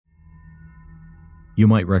You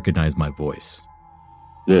might recognize my voice.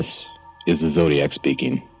 This is the Zodiac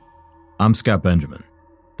speaking. I'm Scott Benjamin,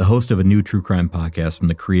 the host of a new true crime podcast from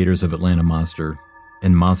the creators of Atlanta Monster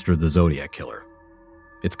and Monster the Zodiac Killer.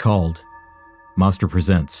 It's called Monster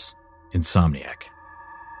Presents Insomniac.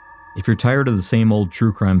 If you're tired of the same old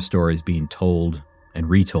true crime stories being told and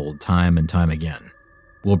retold time and time again,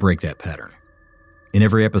 we'll break that pattern. In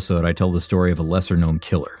every episode, I tell the story of a lesser-known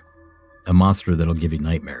killer, a monster that'll give you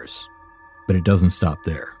nightmares. But it doesn't stop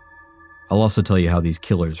there. I'll also tell you how these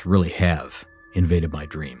killers really have invaded my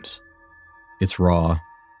dreams. It's raw,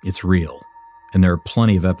 it's real, and there are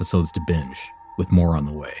plenty of episodes to binge, with more on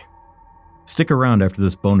the way. Stick around after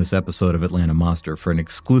this bonus episode of Atlanta Monster for an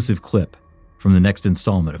exclusive clip from the next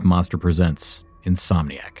installment of Monster Presents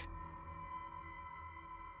Insomniac.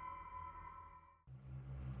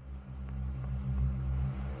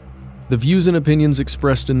 The views and opinions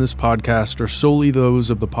expressed in this podcast are solely those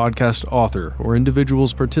of the podcast author or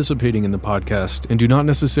individuals participating in the podcast and do not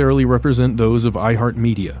necessarily represent those of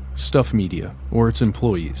iHeartMedia, Stuff Media, or its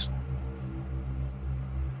employees.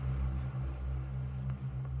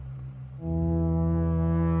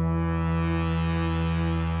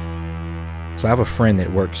 So I have a friend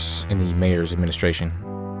that works in the mayor's administration.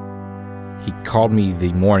 He called me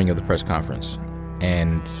the morning of the press conference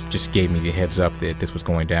and just gave me the heads up that this was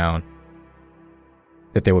going down,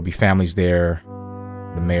 that there would be families there,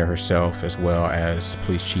 the mayor herself, as well as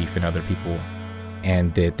police chief and other people,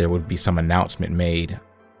 and that there would be some announcement made.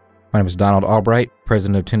 My name is Donald Albright,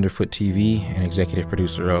 president of Tenderfoot TV and executive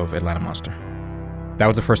producer of Atlanta Monster. That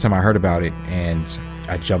was the first time I heard about it, and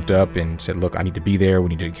I jumped up and said, look, I need to be there. We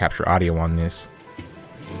need to capture audio on this.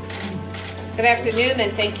 Good afternoon,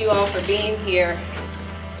 and thank you all for being here.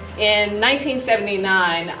 In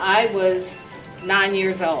 1979, I was 9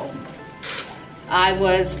 years old. I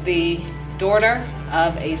was the daughter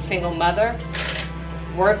of a single mother,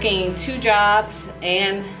 working 2 jobs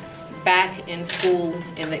and back in school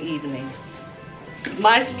in the evenings.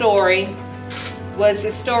 My story was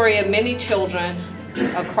the story of many children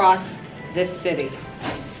across this city.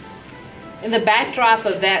 And the backdrop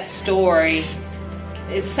of that story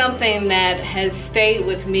is something that has stayed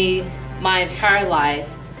with me my entire life,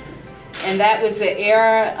 and that was the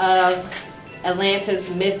era of Atlanta's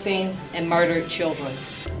missing and murdered children.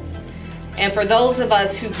 And for those of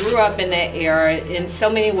us who grew up in that era, in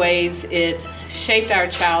so many ways it shaped our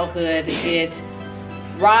childhood, it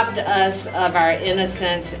robbed us of our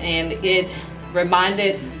innocence, and it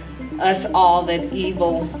reminded us all that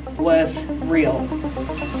evil was real.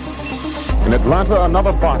 In Atlanta,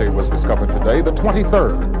 another body was discovered today, the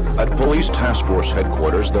 23rd. At Police Task Force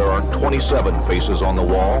headquarters, there are 27 faces on the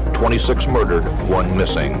wall, 26 murdered, 1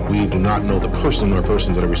 missing. We do not know the person or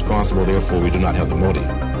persons that are responsible, therefore we do not have the motive.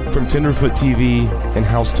 From Tenderfoot TV and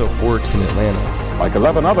How Stuff Works in Atlanta. Like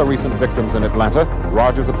 11 other recent victims in Atlanta,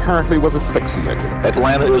 Rogers apparently was asphyxiated.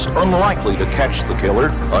 Atlanta is unlikely to catch the killer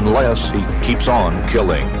unless he keeps on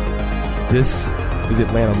killing. This is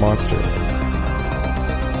Atlanta Monster.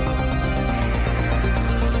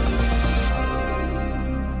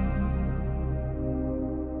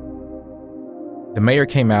 The mayor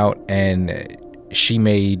came out and she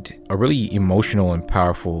made a really emotional and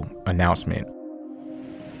powerful announcement.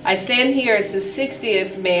 I stand here as the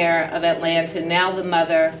 60th mayor of Atlanta, now the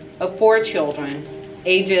mother of 4 children,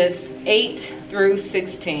 ages 8 through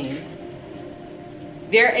 16.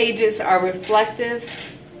 Their ages are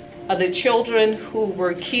reflective of the children who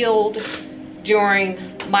were killed during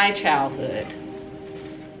my childhood.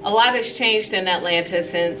 A lot has changed in Atlanta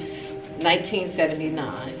since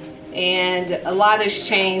 1979. And a lot has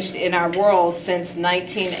changed in our world since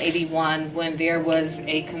 1981, when there was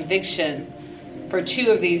a conviction for 2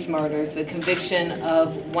 of these murders, the conviction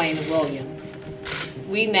of Wayne Williams.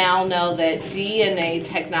 We now know that DNA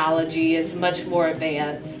technology is much more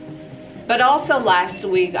advanced. But also last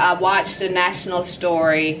week, I watched a national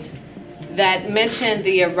story that mentioned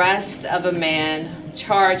the arrest of a man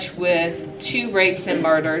charged with 2 rapes and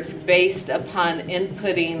murders based upon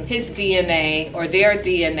inputting his DNA or their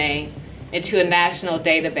DNA into a national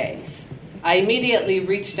database. I immediately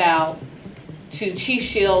reached out to Chief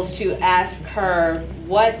Shields to ask her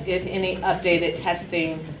what, if any, updated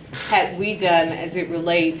testing had we done as it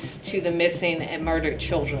relates to the missing and murdered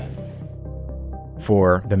children.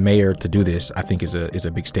 For the mayor to do this, I think is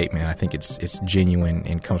a big statement. I think it's genuine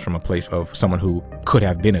and comes from a place of someone who could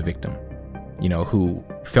have been a victim, who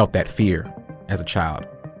felt that fear as a child.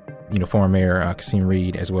 Former Mayor Kasim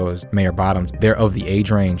Reed, as well as Mayor Bottoms, they're of the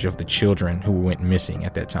age range of the children who went missing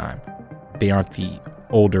at that time. They aren't the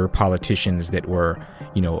older politicians that were,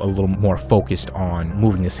 a little more focused on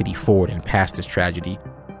moving the city forward and past this tragedy.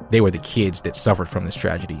 They were the kids that suffered from this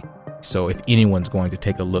tragedy. So if anyone's going to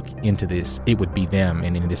take a look into this, it would be them,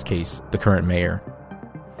 and in this case, the current mayor.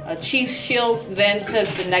 Chief Shields then took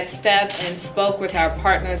the next step and spoke with our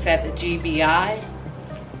partners at the GBI,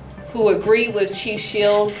 who agreed with Chief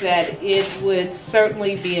Shields that it would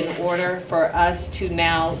certainly be in order for us to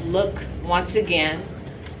now look once again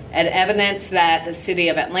at evidence that the city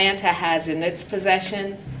of Atlanta has in its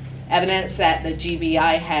possession, evidence that the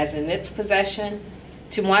GBI has in its possession,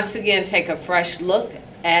 to once again take a fresh look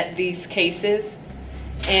at these cases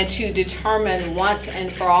and to determine once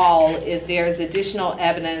and for all if there's additional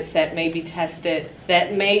evidence that may be tested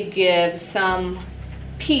that may give some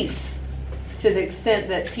peace, to the extent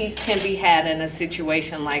that peace can be had in a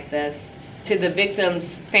situation like this, to the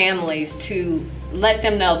victims' families, to let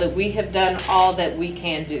them know that we have done all that we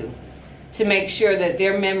can do to make sure that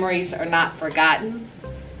their memories are not forgotten,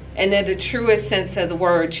 and in the truest sense of the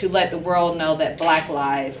word, to let the world know that Black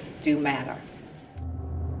lives do matter.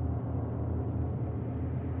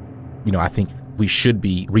 You know, I think we should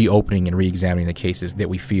be reopening and re-examining the cases that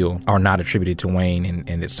we feel are not attributed to Wayne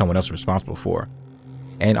and that someone else is responsible for.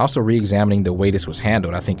 And also re-examining the way this was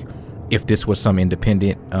handled. I think if this was some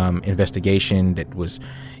independent investigation that was,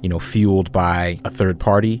 fueled by a third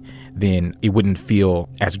party, then it wouldn't feel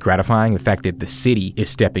as gratifying. The fact that the city is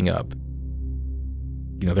stepping up.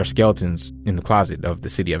 There are skeletons in the closet of the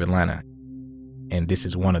city of Atlanta, and this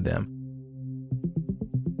is one of them.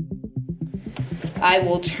 I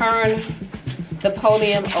will turn the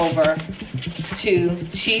podium over to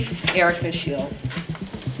Chief Erica Shields.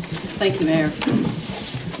 Thank you, Mayor.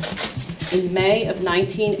 In May of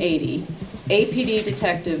 1980, APD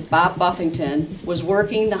Detective Bob Buffington was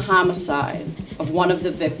working the homicide of one of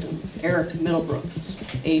the victims, Eric Middlebrooks,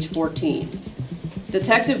 age 14.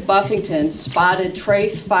 Detective Buffington spotted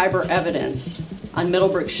trace fiber evidence on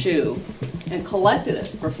Middlebrook's shoe and collected it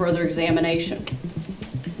for further examination.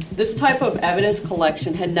 This type of evidence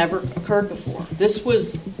collection had never occurred before. This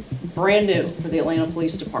was brand new for the Atlanta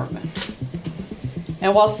Police Department.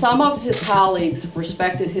 And while some of his colleagues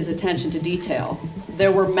respected his attention to detail,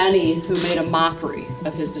 there were many who made a mockery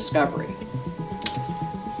of his discovery.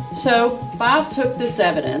 So Bob took this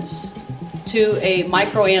evidence to a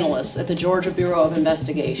microanalyst at the Georgia Bureau of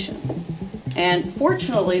Investigation. And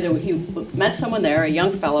fortunately, he met someone there, a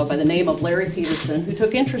young fellow by the name of Larry Peterson, who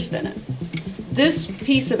took interest in it. This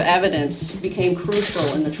piece of evidence became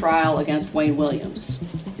crucial in the trial against Wayne Williams.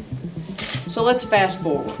 So let's fast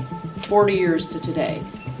forward 40 years to today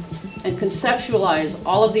and conceptualize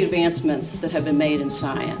all of the advancements that have been made in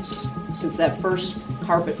science since that first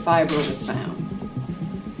carpet fiber was found.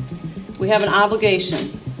 We have an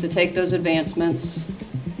obligation to take those advancements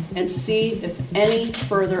and see if any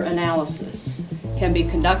further analysis can be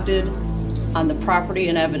conducted on the property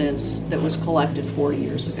and evidence that was collected 40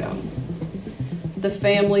 years ago. The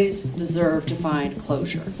families deserve to find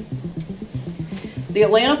closure. The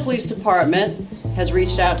Atlanta Police Department has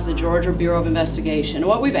reached out to the Georgia Bureau of Investigation. And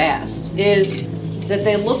what we've asked is that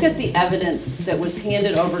they look at the evidence that was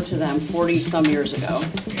handed over to them 40-some years ago,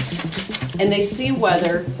 and they see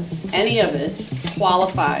whether any of it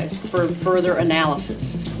qualifies for further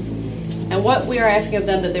analysis. And what we are asking of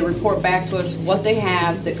them, that they report back to us what they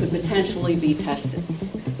have that could potentially be tested.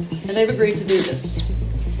 And they've agreed to do this.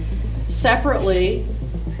 Separately,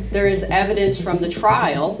 there is evidence from the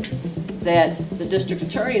trial that the district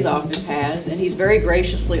attorney's office has, and he's very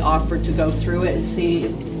graciously offered to go through it and see,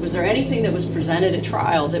 was there anything that was presented at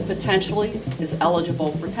trial that potentially is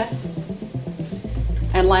eligible for testing?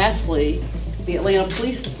 And lastly, the Atlanta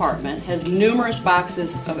Police Department has numerous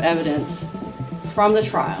boxes of evidence from the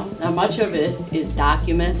trial. Now, much of it is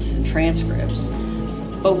documents and transcripts,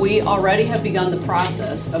 but we already have begun the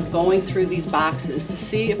process of going through these boxes to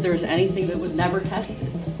see if there's anything that was never tested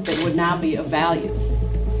that would now be of value.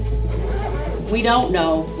 We don't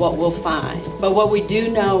know what we'll find, but what we do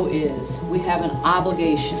know is we have an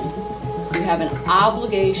obligation. We have an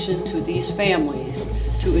obligation to these families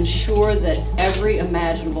to ensure that every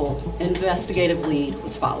imaginable investigative lead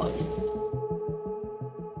was followed.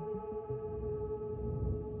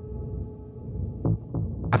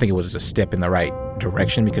 I think it was a step in the right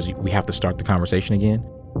direction because we have to start the conversation again.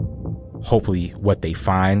 Hopefully what they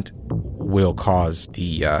find will cause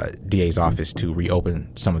the DA's office to reopen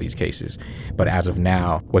some of these cases. But as of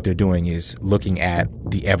now, what they're doing is looking at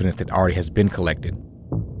the evidence that already has been collected.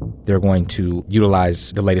 They're going to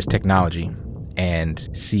utilize the latest technology and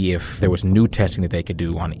see if there was new testing that they could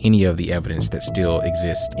do on any of the evidence that still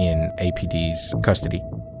exists in APD's custody.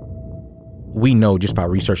 We know just by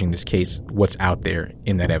researching this case what's out there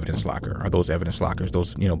in that evidence locker, or those evidence lockers,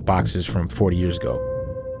 those boxes from 40 years ago.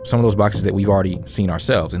 some of those boxes that we've already seen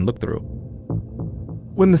ourselves and looked through.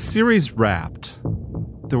 When the series wrapped,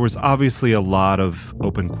 there was obviously a lot of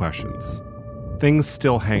open questions, things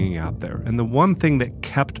still hanging out there. And the one thing that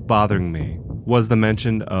kept bothering me was the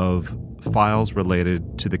mention of files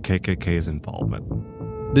related to the KKK's involvement.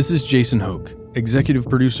 This is Jason Hoke, executive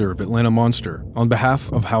producer of Atlanta Monster, on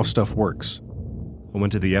behalf of How Stuff Works. I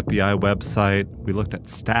went to the FBI website. We looked at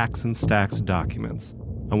stacks and stacks of documents.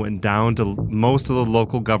 I went down to most of the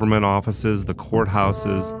local government offices, the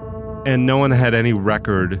courthouses, and no one had any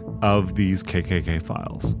record of these KKK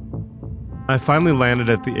files. I finally landed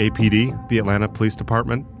at the APD, the Atlanta Police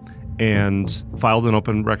Department, and filed an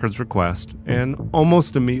open records request, and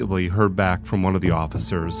almost immediately heard back from one of the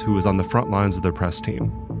officers who was on the front lines of their press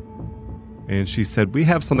team. And she said, we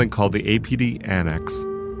have something called the APD Annex,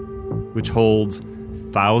 which holds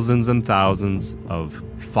thousands and thousands of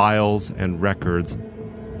files and records.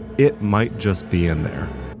 It might just be in there.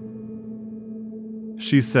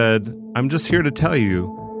 She said, I'm just here to tell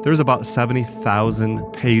you there's about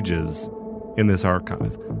 70,000 pages in this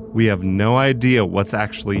archive. We have no idea what's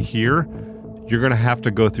actually here. You're going to have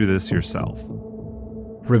to go through this yourself.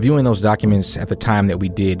 Reviewing those documents at the time that we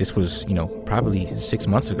did, this was, probably 6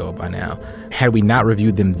 months ago by now. Had we not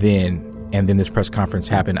reviewed them then, and then this press conference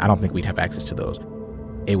happened, I don't think we'd have access to those.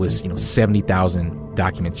 It was, 70,000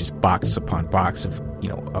 documents, just box upon box of,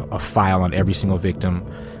 a file on every single victim,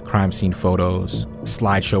 crime scene photos,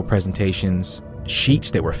 slideshow presentations,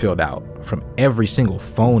 sheets that were filled out from every single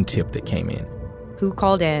phone tip that came in. Who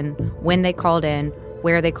called in, when they called in,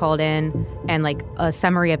 where they called in, and a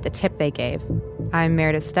summary of the tip they gave. I'm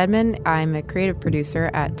Meredith Stedman. I'm a creative producer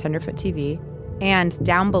at Tenderfoot TV. And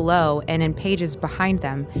down below and in pages behind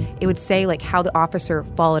them, it would say how the officer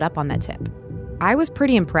followed up on that tip. I was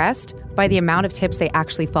pretty impressed by the amount of tips they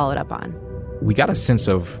actually followed up on. We got a sense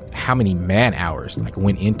of how many man hours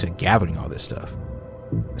went into gathering all this stuff.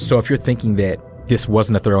 So if you're thinking that this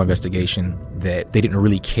wasn't a thorough investigation, that they didn't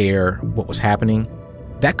really care what was happening,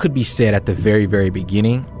 that could be said at the very, very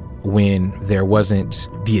beginning when there wasn't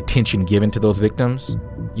the attention given to those victims,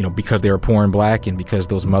 because they were poor and black and because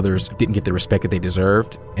those mothers didn't get the respect that they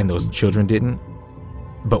deserved and those children didn't.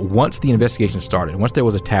 But once the investigation started, once there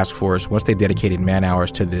was a task force, once they dedicated man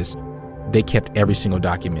hours to this, they kept every single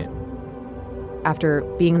document. After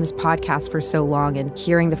being on this podcast for so long and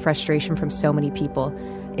hearing the frustration from so many people,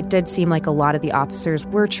 it did seem like a lot of the officers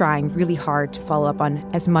were trying really hard to follow up on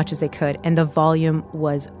as much as they could, and the volume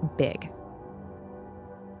was big.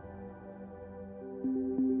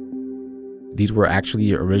 These were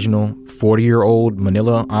actually original 40-year-old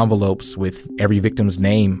manila envelopes with every victim's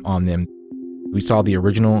name on them. We saw the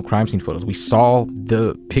original crime scene photos. We saw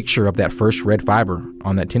the picture of that first red fiber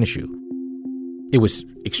on that tennis shoe. It was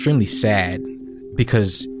extremely sad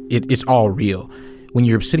because it's all real. When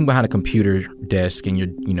you're sitting behind a computer desk and you're,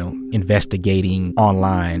 investigating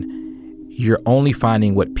online, you're only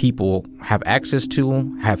finding what people have access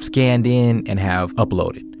to, have scanned in, and have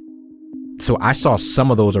uploaded. So I saw some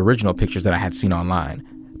of those original pictures that I had seen online,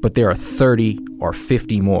 but there are 30 or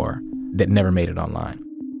 50 more that never made it online.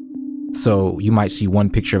 So you might see one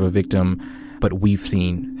picture of a victim, but we've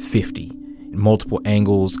seen 50. Multiple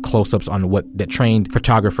angles, close-ups on what that trained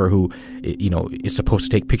photographer who, is supposed to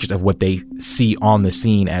take pictures of what they see on the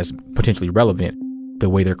scene as potentially relevant, the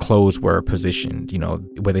way their clothes were positioned,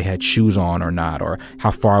 whether they had shoes on or not, or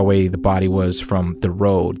how far away the body was from the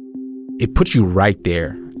road. It puts you right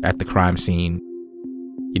there at the crime scene.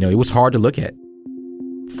 It was hard to look at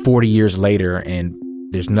 40 years later, and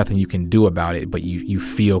there's nothing you can do about it, but you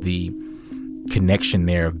feel the connection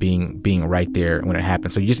there of being right there when it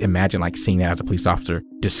happened. So you just imagine seeing that as a police officer,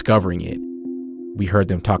 discovering it. We heard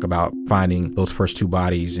them talk about finding those first two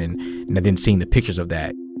bodies and then seeing the pictures of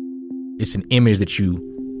that. It's an image that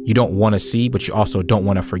you don't want to see, but you also don't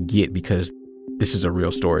want to forget, because this is a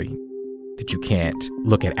real story that you can't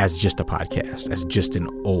look at as just a podcast, as just an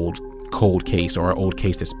old cold case or an old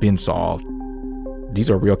case that's been solved. These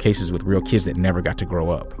are real cases with real kids that never got to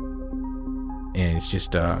grow up. And it's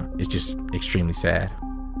just extremely sad.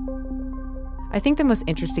 I think the most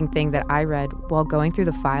interesting thing that I read while going through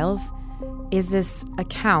the files is this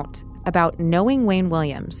account about knowing Wayne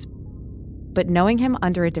Williams, but knowing him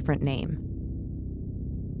under a different name.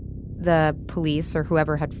 The police or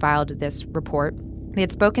whoever had filed this report, they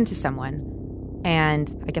had spoken to someone,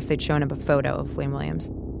 and I guess they'd shown him a photo of Wayne Williams.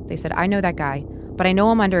 They said, I know that guy, but I know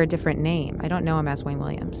him under a different name. I don't know him as Wayne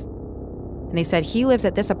Williams. And they said, he lives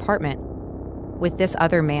at this apartment with this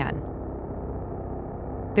other man.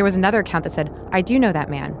 There was another account that said, I do know that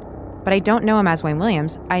man, but I don't know him as Wayne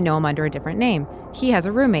Williams. I know him under a different name. He has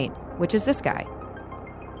a roommate, which is this guy.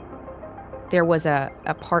 there was a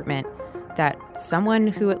apartment that someone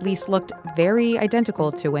who at least looked very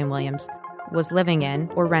identical to Wayne Williams was living in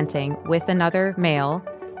or renting with another male.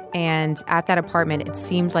 And at that apartment, it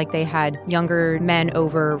seemed like they had younger men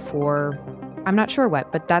over for, I'm not sure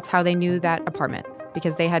what, but that's how they knew that apartment,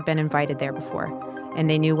 because they had been invited there before, and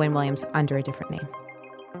they knew Wayne Williams under a different name.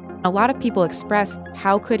 A lot of people expressed,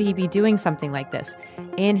 how could he be doing something like this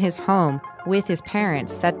in his home with his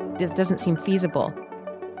parents? That doesn't seem feasible.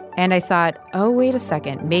 And I thought, oh, wait a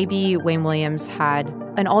second, maybe Wayne Williams had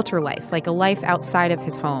an alter life, like a life outside of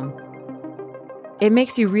his home. It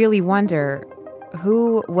makes you really wonder,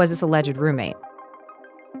 who was this alleged roommate?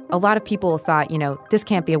 A lot of people thought, this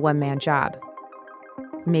can't be a one-man job.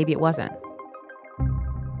 Maybe it wasn't.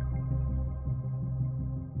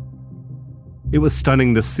 It was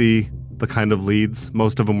stunning to see the kind of leads.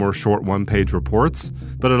 Most of them were short one-page reports,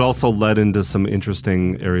 but it also led into some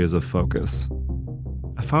interesting areas of focus.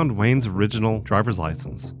 I found Wayne's original driver's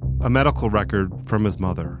license, a medical record from his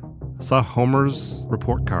mother. I saw Homer's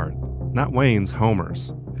report card, not Wayne's,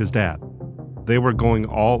 Homer's, his dad. They were going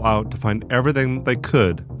all out to find everything they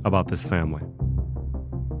could about this family.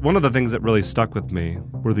 One of the things that really stuck with me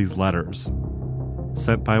were these letters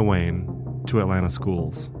sent by Wayne to Atlanta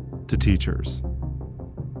schools, to teachers.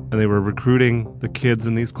 And they were recruiting the kids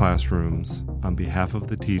in these classrooms on behalf of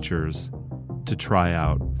the teachers to try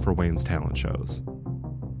out for Wayne's talent shows.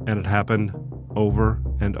 And it happened over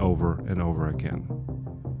and over and over again.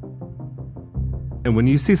 And when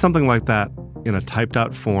you see something like that in a typed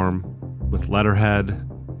out form with letterhead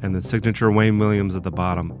and the signature Wayne Williams at the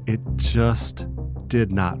bottom, it just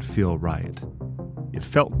did not feel right. It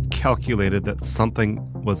felt calculated that something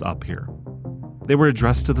was up here. They were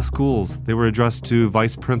addressed to the schools. They were addressed to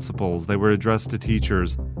vice principals. They were addressed to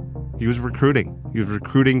teachers. He was recruiting. He was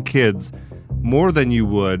recruiting kids more than you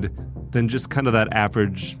would than just kind of that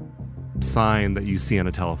average sign that you see on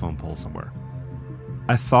a telephone pole somewhere.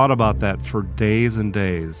 I thought about that for days and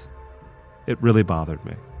days. It really bothered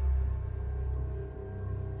me.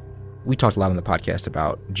 We talked a lot on the podcast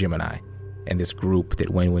about Gemini and this group that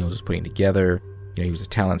Wayne Williams was putting together. He was a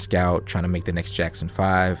talent scout trying to make the next Jackson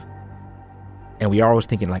 5. And we are always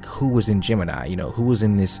thinking, who was in Gemini? Who was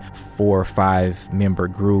in this 4 or 5 member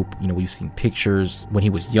group? We've seen pictures when he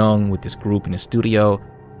was young with this group in the studio.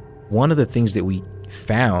 One of the things that we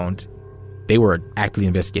found, they were actively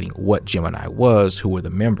investigating what Gemini was, who were the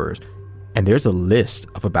members. And there's a list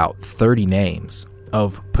of about 30 names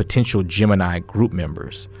of potential Gemini group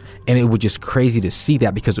members. And it was just crazy to see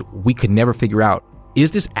that, because we could never figure out, is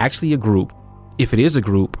this actually a group? If it is a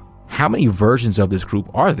group, how many versions of this group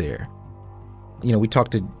are there? We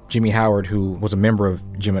talked to Jimmy Howard, who was a member of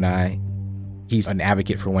Gemini. He's an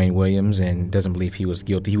advocate for Wayne Williams and doesn't believe he was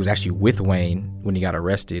guilty. He was actually with Wayne when he got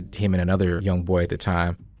arrested, him and another young boy at the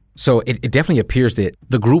time. So it definitely appears that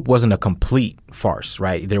the group wasn't a complete farce,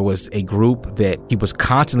 right? There was a group that he was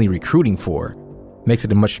constantly recruiting for. Makes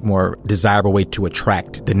it a much more desirable way to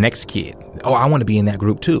attract the next kid. Oh, I want to be in that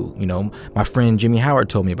group too. My friend Jimmy Howard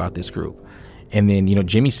told me about this group. And then,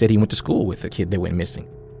 Jimmy said he went to school with a kid that went missing.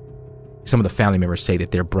 Some of the family members say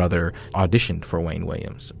that their brother auditioned for Wayne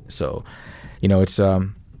Williams. So, it's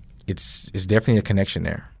definitely a connection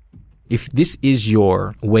there. If this is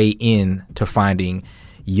your way in to finding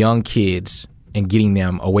young kids and getting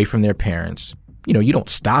them away from their parents, you don't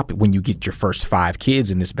stop when you get your first 5 kids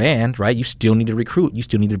in this band, right? You still need to recruit. You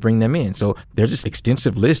still need to bring them in. So there's this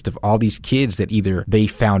extensive list of all these kids that either they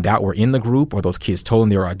found out were in the group or those kids told them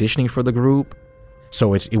they were auditioning for the group.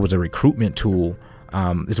 So it was a recruitment tool,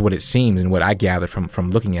 is what it seems and what I gathered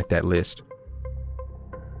from looking at that list.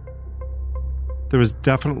 There was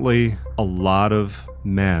definitely a lot of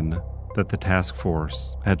men that the task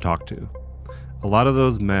force had talked to. A lot of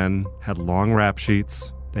those men had long rap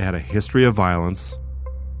sheets. They had a history of violence,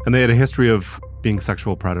 and they had a history of being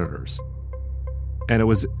sexual predators. And it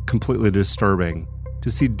was completely disturbing to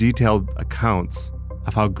see detailed accounts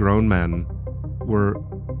of how grown men were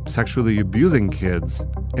sexually abusing kids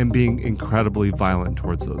and being incredibly violent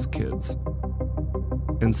towards those kids.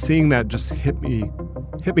 And seeing that just hit me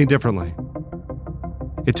differently.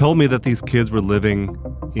 It told me that these kids were living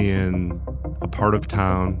in a part of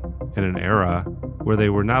town in an era where they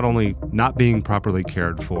were not only not being properly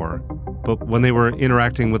cared for, but when they were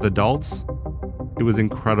interacting with adults, it was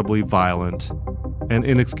incredibly violent and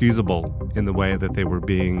inexcusable in the way that they were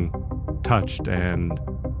being touched and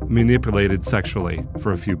manipulated sexually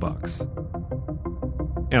for a few bucks.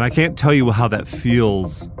 And I can't tell you how that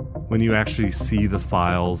feels when you actually see the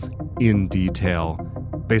files in detail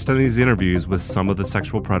based on these interviews with some of the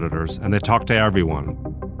sexual predators, and they talk to everyone.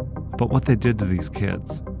 But what they did to these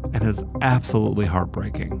kids, it is absolutely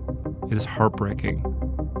heartbreaking. It is heartbreaking.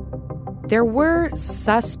 There were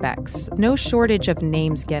suspects, no shortage of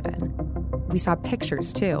names given. We saw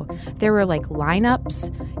pictures, too. There were,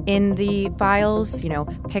 lineups in the files,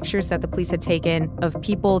 pictures that the police had taken of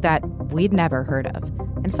people that we'd never heard of,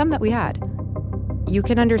 and some that we had. You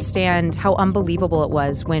can understand how unbelievable it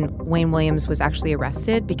was when Wayne Williams was actually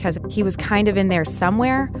arrested, because he was kind of in there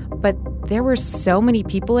somewhere, but there were so many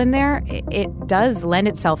people in there. It does lend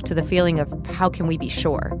itself to the feeling of how can we be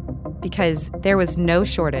sure? Because there was no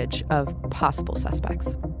shortage of possible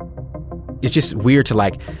suspects. It's just weird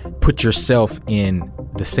to put yourself in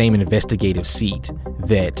the same investigative seat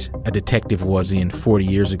that a detective was in 40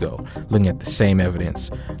 years ago, looking at the same evidence,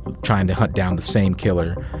 trying to hunt down the same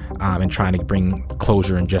killer, and trying to bring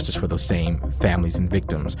closure and justice for those same families and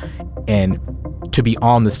victims. And to be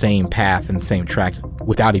on the same path and same track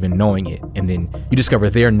without even knowing it. And then you discover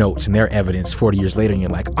their notes and their evidence 40 years later, and you're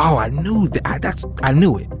like, oh, I knew that. I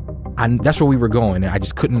knew it. That's where we were going, and I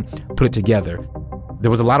just couldn't put it together. There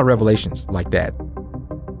was a lot of revelations like that.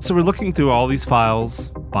 So we're looking through all these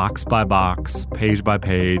files, box by box, page by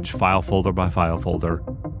page, file folder by file folder,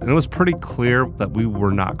 and it was pretty clear that we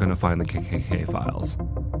were not going to find the KKK files.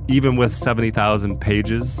 Even with 70,000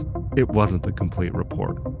 pages, it wasn't the complete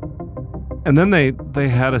report. And then they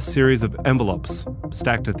had a series of envelopes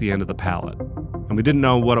stacked at the end of the pallet. And we didn't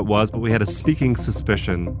know what it was, but we had a sneaking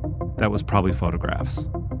suspicion that was probably photographs.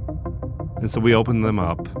 And so we opened them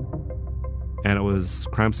up, and it was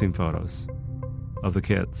crime scene photos of the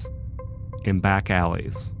kids in back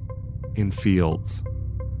alleys, in fields.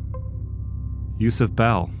 Yusuf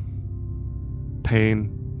Bell, Payne,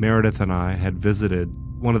 Meredith, and I had visited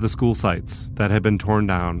one of the school sites that had been torn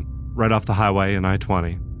down right off the highway in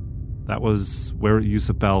I-20. That was where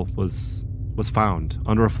Yusuf Bell was found,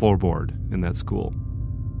 under a floorboard in that school.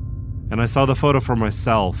 And I saw the photo for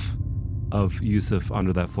myself of Yusuf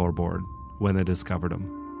under that floorboard when they discovered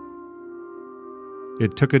him.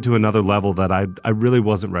 It took it to another level that I really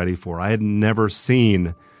wasn't ready for. I had never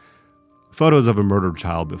seen photos of a murdered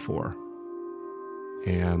child before.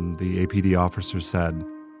 And the APD officer said,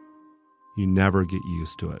 you never get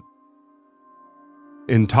used to it.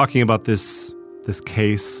 In talking about this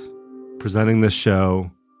case, presenting this show,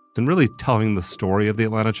 and really telling the story of the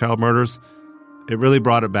Atlanta child murders, it really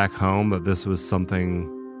brought it back home that this was something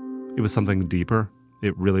deeper.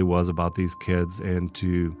 It really was about these kids, and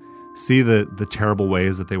to see the terrible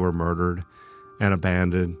ways that they were murdered and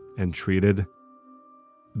abandoned and treated.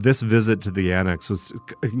 This visit to the annex was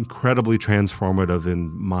incredibly transformative in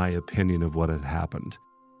my opinion of what had happened.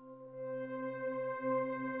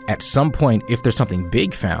 At some point, if there's something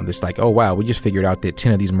big found, it's like, oh, wow, we just figured out that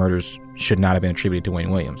 10 of these murders should not have been attributed to Wayne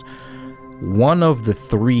Williams. One of the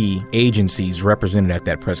 3 agencies represented at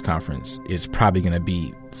that press conference is probably going to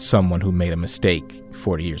be someone who made a mistake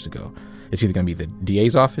 40 years ago. It's either going to be the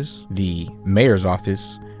DA's office, the mayor's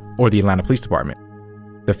office, or the Atlanta Police Department.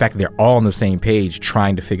 The fact that they're all on the same page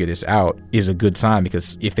trying to figure this out is a good sign,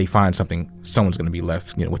 because if they find something, someone's going to be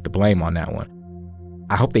left, with the blame on that one.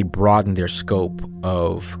 I hope they broaden their scope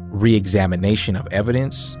of re-examination of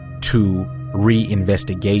evidence to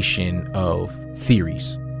re-investigation of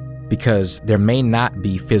theories, because there may not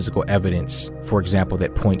be physical evidence, for example,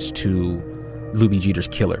 that points to Luby Jeter's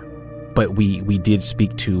killer. But we did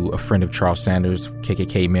speak to a friend of Charles Sanders,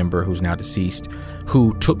 KKK member who's now deceased,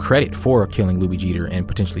 who took credit for killing Luby Jeter and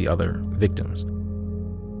potentially other victims.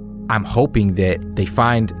 I'm hoping that they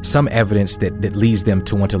find some evidence that leads them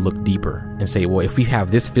to want to look deeper and say, well, if we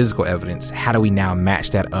have this physical evidence, how do we now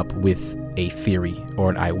match that up with a theory or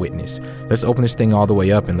an eyewitness? Let's open this thing all the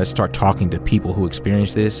way up and let's start talking to people who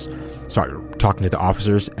experienced this, start talking to the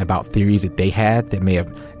officers about theories that they had that may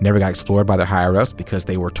have never got explored by their higher-ups because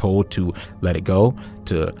they were told to let it go,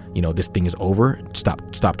 to, this thing is over,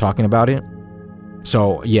 stop talking about it.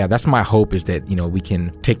 So, yeah, that's my hope, is that, we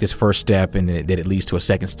can take this first step and that it leads to a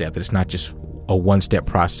second step, that it's not just a one-step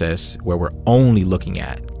process where we're only looking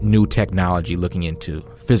at new technology, looking into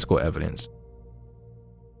physical evidence.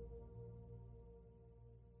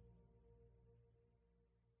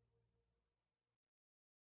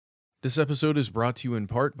 This episode is brought to you in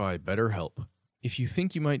part by BetterHelp. If you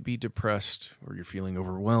think you might be depressed, or you're feeling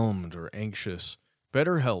overwhelmed or anxious,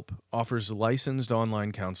 BetterHelp offers licensed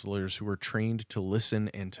online counselors who are trained to listen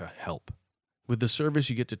and to help. With the service,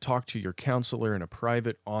 you get to talk to your counselor in a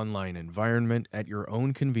private online environment at your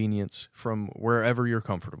own convenience from wherever you're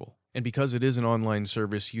comfortable. And because it is an online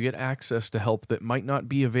service, you get access to help that might not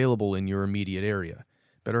be available in your immediate area.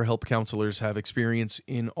 BetterHelp counselors have experience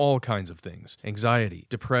in all kinds of things: anxiety,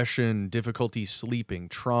 depression, difficulty sleeping,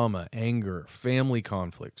 trauma, anger, family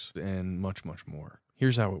conflicts, and much, much more.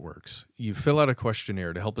 Here's how it works. You fill out a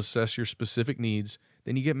questionnaire to help assess your specific needs,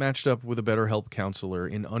 then you get matched up with a BetterHelp counselor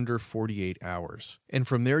in under 48 hours. And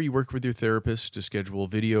from there, you work with your therapist to schedule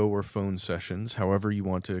video or phone sessions, however you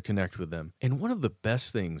want to connect with them. And one of the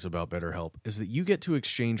best things about BetterHelp is that you get to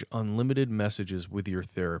exchange unlimited messages with your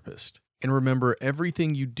therapist. And remember,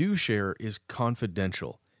 everything you do share is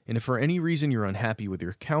confidential. And if for any reason you're unhappy with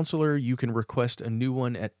your counselor, you can request a new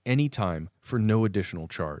one at any time for no additional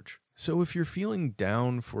charge. So if you're feeling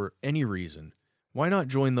down for any reason, why not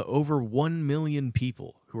join the over 1 million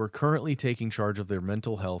people who are currently taking charge of their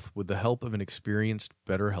mental health with the help of an experienced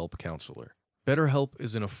BetterHelp counselor? BetterHelp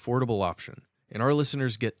is an affordable option, and our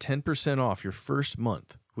listeners get 10% off your first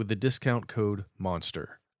month with the discount code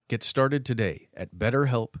MONSTER. Get started today at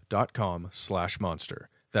betterhelp.com/monster.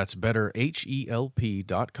 That's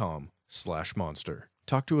betterhelp.com/monster.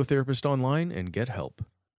 Talk to a therapist online and get help.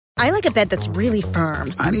 I like a bed that's really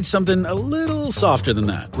firm. I need something a little softer than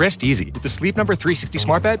that. Rest easy. With the Sleep Number 360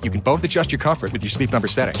 smart bed, you can both adjust your comfort with your Sleep Number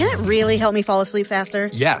setting. Can it really help me fall asleep faster?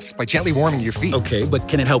 Yes, by gently warming your feet. Okay, but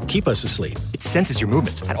can it help keep us asleep? It senses your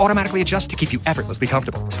movements and automatically adjusts to keep you effortlessly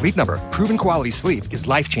comfortable. Sleep Number, proven quality sleep is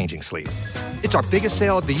life-changing sleep. It's our biggest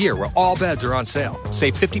sale of the year where all beds are on sale.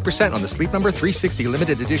 Save 50% on the Sleep Number 360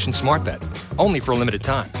 limited edition smart bed. Only for a limited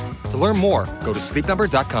time. To learn more, go to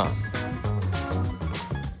sleepnumber.com.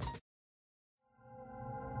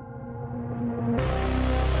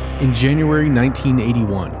 In January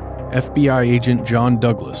 1981, FBI agent John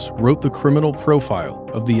Douglas wrote the criminal profile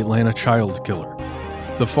of the Atlanta child killer.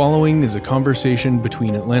 The following is a conversation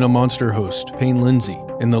between Atlanta Monster host Payne Lindsay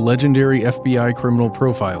and the legendary FBI criminal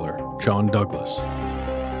profiler John Douglas.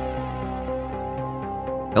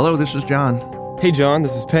 Hello, this is John. Hey, John,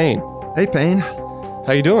 this is Payne. Hey, Payne.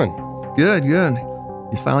 How you doing? Good.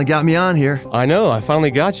 You finally got me on here. I know, I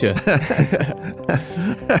finally got you.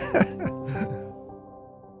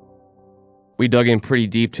 We dug in pretty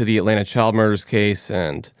deep to the Atlanta child murders case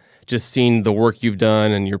and just seen the work you've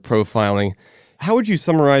done and your profiling. How would you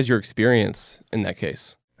summarize your experience in that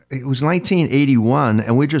case? It was 1981,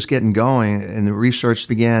 and we're just getting going, and the research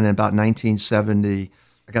began in about 1970.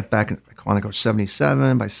 I got back in Quantico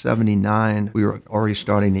 77. By 79, we were already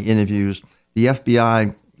starting the interviews. The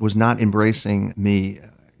FBI was not embracing me,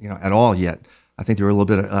 at all yet. I think they were a little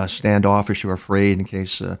bit standoffish or afraid in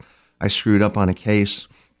case I screwed up on a case.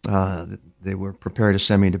 They were prepared to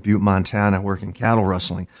send me to Butte, Montana, working cattle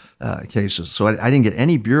rustling cases. So I didn't get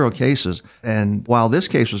any bureau cases. And while this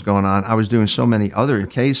case was going on, I was doing so many other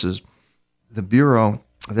cases. The bureau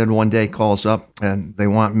then one day calls up, and they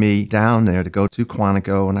want me down there to go to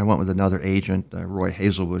Quantico. And I went with another agent, Roy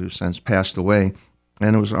Hazelwood, who since passed away.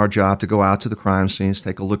 And it was our job to go out to the crime scenes,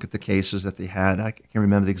 take a look at the cases that they had. I can't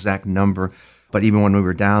remember the exact number, but even when we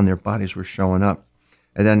were down there, bodies were showing up.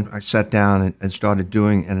 And then I sat down and started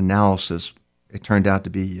doing an analysis. It turned out to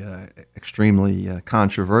be extremely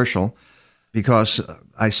controversial because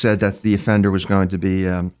I said that the offender was going to be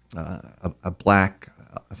a black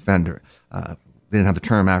offender. They didn't have the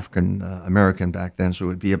term African American back then, so it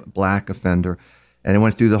would be a black offender. And it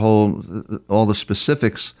went through all the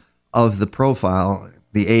specifics of the profile,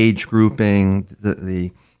 the age grouping,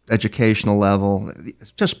 the educational level,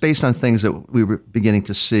 just based on things that we were beginning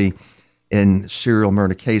to see in serial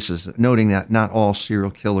murder cases, noting that not all serial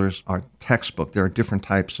killers are textbook. There are different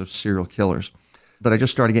types of serial killers. But I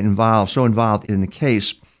just started getting so involved in the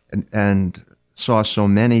case and saw so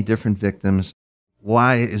many different victims.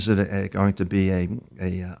 Why is it going to be a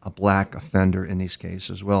black offender in these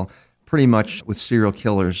cases? Well, pretty much with serial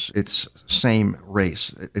killers, it's same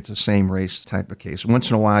race. It's a same race type of case. Once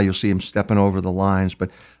in a while, you'll see them stepping over the lines. But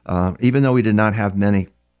even though we did not have many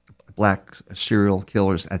black serial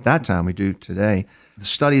killers at that time, we do today. The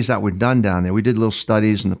studies that were done down there, we did little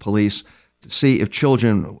studies in the police to see if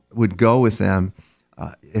children would go with them.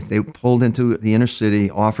 If they pulled into the inner city,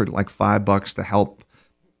 offered like $5 to help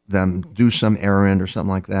them do some errand or something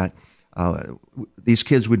like that, these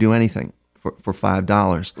kids would do anything for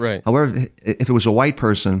 $5. Right. However, if it was a white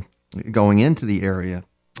person going into the area,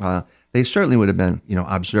 they certainly would have been,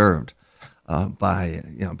 observed by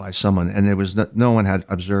someone, and there was no one had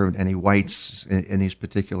observed any whites in these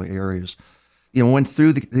particular areas. Went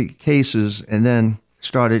through the cases and then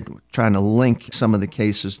started trying to link some of the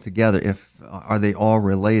cases together. Are they all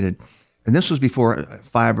related? And this was before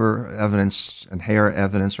fiber evidence and hair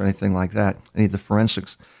evidence or anything like that, any of the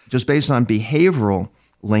forensics. Just based on behavioral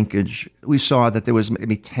linkage, we saw that there was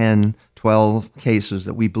maybe 10, 12 cases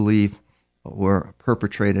that we believe were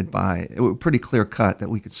perpetrated by, it was pretty clear cut that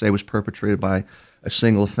we could say was perpetrated by a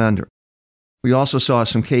single offender. We also saw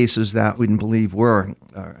some cases that we didn't believe were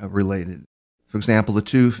related. For example, the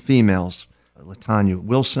two females LaTanya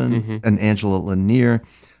Wilson and Angela Lanier.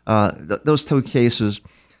 Those two cases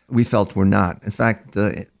we felt were not. In fact,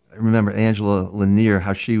 I remember Angela Lanier,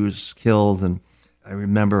 how she was killed, and I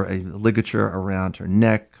remember a ligature around her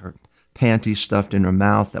neck, her panties stuffed in her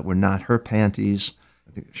mouth that were not her panties.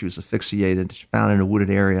 I think she was asphyxiated, found in a wooded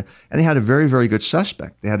area. And they had a very, very good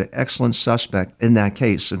suspect. They had an excellent suspect in that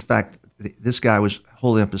case. In fact, this guy was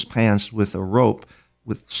holding up his pants with a rope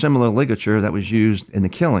with similar ligature that was used in the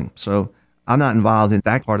killing. So I'm not involved in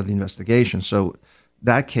that part of the investigation. So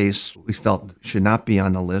that case we felt should not be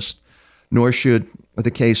on the list, nor should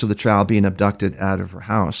the case of the child being abducted out of her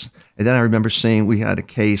house. And then I remember seeing we had a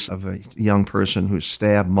case of a young person who was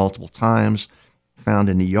stabbed multiple times, found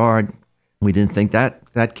in the yard. We didn't think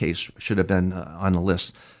that case should have been on the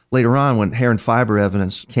list. Later on, when hair and fiber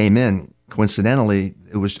evidence came in, coincidentally,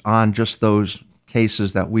 it was on just those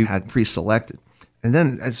cases that we had pre-selected. And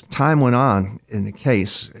then as time went on in the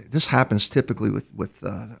case, this happens typically with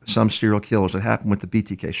some serial killers. It happened with the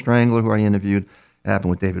BTK Strangler, who I interviewed. It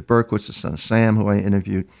happened with David Berkowitz, the son of Sam, who I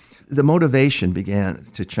interviewed. The motivation began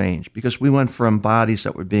to change because we went from bodies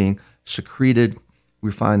that were being secreted, we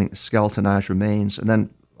were finding skeletonized remains, and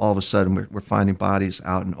then all of a sudden we're finding bodies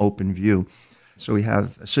out in open view. So we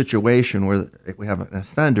have a situation where we have an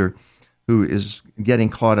offender who is getting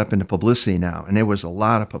caught up in the publicity now, and there was a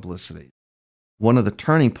lot of publicity. One of the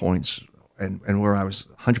turning points, and where I was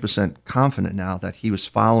 100% confident now that he was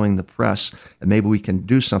following the press and maybe we can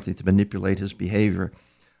do something to manipulate his behavior,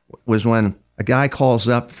 was when a guy calls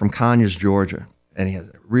up from Conyers, Georgia, and he has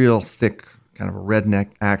a real thick kind of a redneck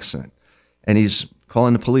accent, and he's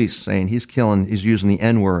calling the police saying he's using the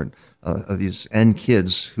N-word of these N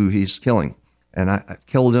kids who he's killing. And I've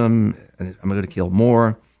killed him, and I'm going to kill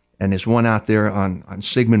more, and there's one out there on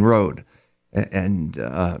Sigmund Road. And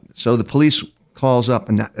so the police calls up,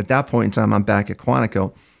 and at that point in time, I'm back at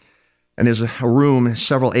Quantico, and there's a room,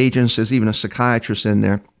 several agents, there's even a psychiatrist in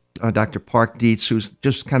there, Dr. Park Dietz, who's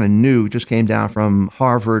just kind of new, just came down from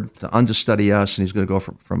Harvard to understudy us, and he's going to go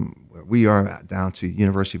from where we are down to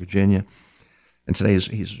University of Virginia, and today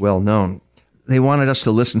he's well known. They wanted us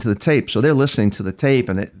to listen to the tape, so they're listening to the tape,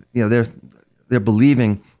 and they're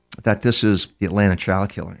believing that this is the Atlanta child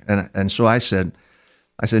killer, and so I said,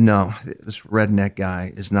 no, this redneck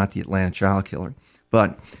guy is not the Atlanta child killer,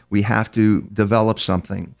 but we have to develop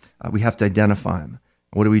something. We have to identify him.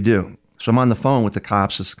 What do? So I'm on the phone with the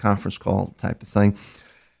cops, it's a conference call type of thing,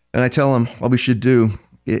 and I tell them what we should do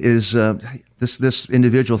is this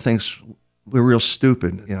individual thinks we're real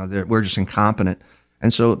stupid. We're just incompetent,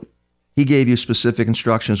 and so he gave you specific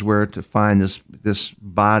instructions where to find this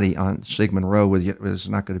body on Sigmund Road, where there's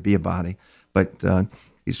not going to be a body, but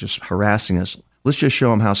he's just harassing us. Let's just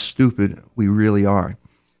show him how stupid we really are.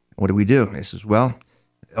 What do? He says, well,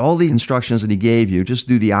 all the instructions that he gave you, just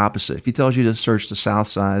do the opposite. If he tells you to search the south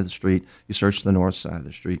side of the street, you search the north side of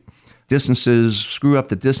the street. Distances, screw up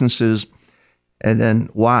the distances. And then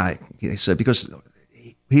why? He said, because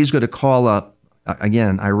he's going to call up,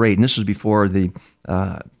 again, irate, and this is before the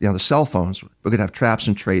cell phones. We're going to have traps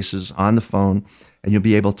and traces on the phone, and you'll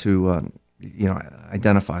be able to,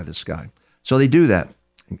 identify this guy. So they do that.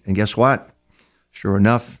 And guess what? Sure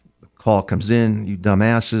enough, the call comes in, you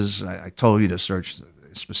dumbasses, I told you to search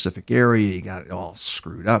a specific area, you got it all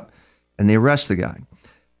screwed up, and they arrest the guy.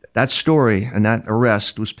 That story and that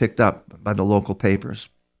arrest was picked up by the local papers.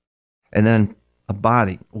 And then a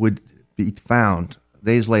body would be found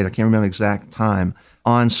days later, I can't remember the exact time,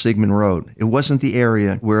 on Sigmund Road. It wasn't the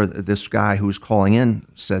area where this guy who was calling in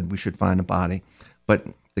said we should find a body, but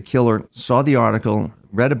the killer saw the article,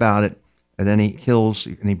 read about it, and then he kills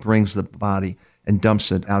and he brings the body and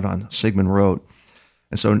dumps it out on Sigmund Road.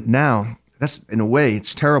 And so now, that's, in a way,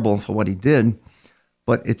 it's terrible for what he did,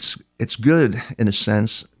 but it's good in a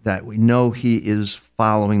sense that we know he is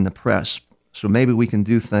following the press. So maybe we can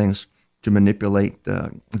do things to manipulate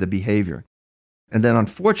the behavior. And then,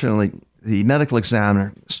 unfortunately, the medical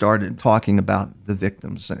examiner started talking about the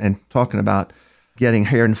victims and talking about getting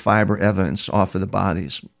hair and fiber evidence off of the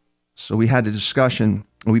bodies. So we had a discussion.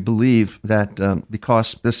 We believe that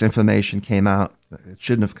because this information came out, it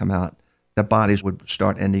shouldn't have come out, that bodies would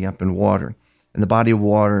start ending up in water. And the body of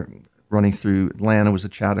water running through Atlanta was the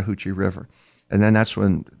Chattahoochee River. And then that's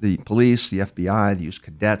when the police, the FBI, the U.S.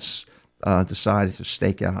 cadets decided to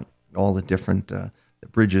stake out all the different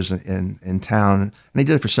bridges in town. And they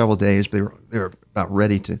did it for several days, but they were about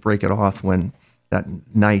ready to break it off when that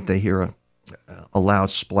night they hear a loud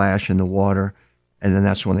splash in the water. And then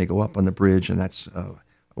that's when they go up on the bridge, and that's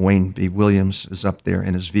Wayne B. Williams is up there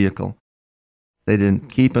in his vehicle. They didn't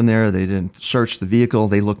keep him there. They didn't search the vehicle.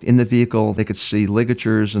 They looked in the vehicle. They could see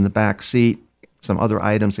ligatures in the back seat. some other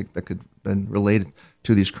items that could have been related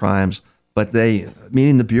to these crimes. But they,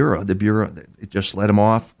 meaning the Bureau, it just let him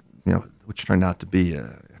off, which turned out to be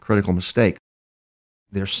a critical mistake.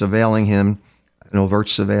 They're surveilling him, an overt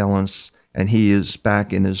surveillance, and he is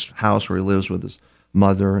back in his house where he lives with his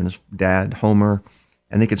mother and his dad, Homer,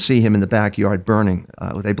 and they could see him in the backyard burning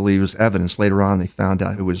what they believe was evidence. Later on, they found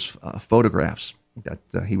out it was photographs that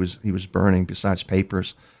he was burning besides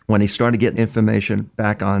papers. When they started getting information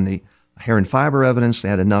back on the hair and fiber evidence, they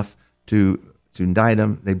had enough to indict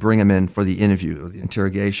him. They bring him in for the interview, or the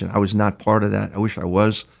interrogation. I was not part of that. I wish I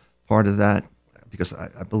was part of that, because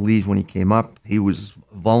I believe when he came up, he was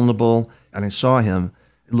vulnerable, and I saw him.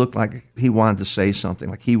 It looked like he wanted to say something,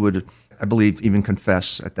 like he would, I believe, even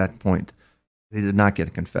confess at that point. They did not get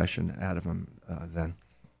a confession out of him then.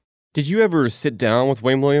 Did you ever sit down with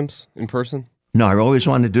Wayne Williams in person? No, I always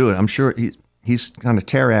wanted to do it. I'm sure he's kind of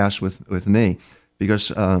tear-ass with me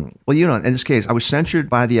because, in this case, I was censured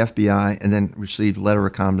by the FBI and then received letter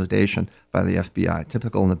of commendation by the FBI,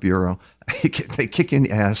 typical in the Bureau. They kick you in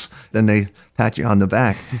the ass, then they pat you on the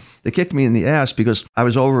back. They kicked me in the ass because I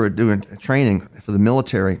was over doing training for the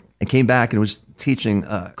military and came back and was teaching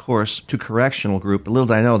a course to correctional group. Little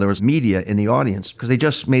did I know there was media in the audience because they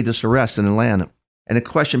just made this arrest in Atlanta. And a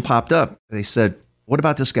question popped up. They said, what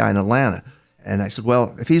about this guy in Atlanta? And I said,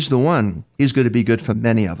 well, if he's the one, he's going to be good for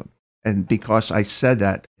many of them. And because I said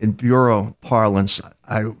that in Bureau parlance,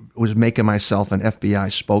 I was making myself an FBI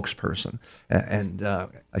spokesperson. And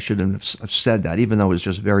I shouldn't have said that, even though it was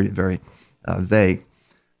just very, very vague.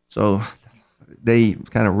 So they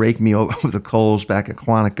kind of raked me over the coals back at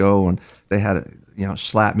Quantico, and they had to,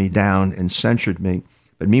 slap me down and censured me.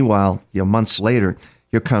 But meanwhile, months later,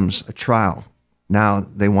 here comes a trial. Now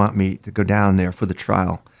they want me to go down there for the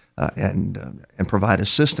trial and provide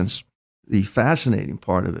assistance. The fascinating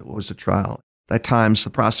part of it was the trial. At times, the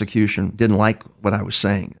prosecution didn't like what I was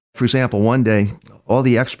saying. For example, one day, all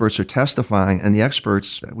the experts are testifying, and the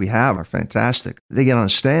experts that we have are fantastic. They get on a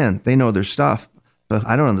stand, they know their stuff, but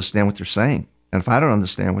I don't understand what they're saying. And if I don't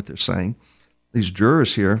understand what they're saying, these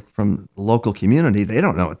jurors here from the local community, they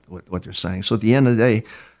don't know what they're saying. So at the end of the day,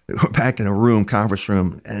 we're back in a room, conference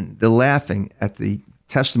room, and they're laughing at the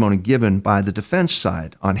testimony given by the defense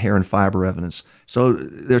side on hair and fiber evidence. So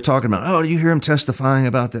they're talking about, do you hear him testifying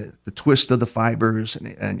about the twist of the fibers?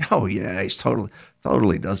 And oh yeah, he's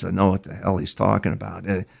totally doesn't know what the hell he's talking about.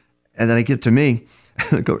 And then they get to me, and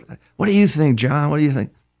they go, what do you think, John? What do you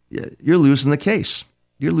think? You're losing the case.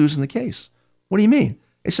 You're losing the case. What do you mean?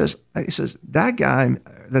 He says, that guy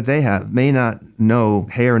that they have may not know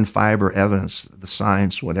hair and fiber evidence, the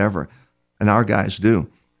science, whatever, and our guys do.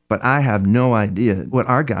 But I have no idea what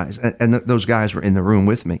our guys, and those guys were in the room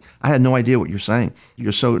with me, I had no idea what you're saying.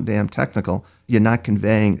 You're so damn technical. You're not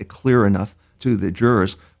conveying it clear enough to the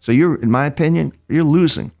jurors. So in my opinion, you're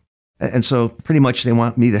losing. And so pretty much they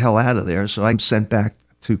want me the hell out of there. So I'm sent back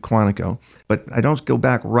to Quantico. But I don't go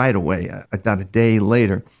back right away, about a day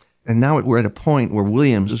later. And now we're at a point where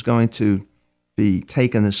Williams is going to be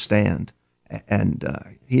taking the stand. And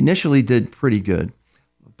he initially did pretty good.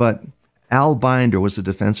 But Al Binder was the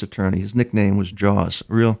defense attorney. His nickname was Jaws,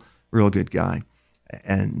 real good guy.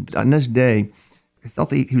 And on this day, I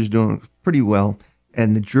felt that he was doing pretty well.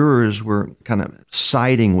 And the jurors were kind of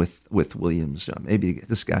siding with Williams. Maybe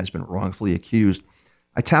this guy's been wrongfully accused.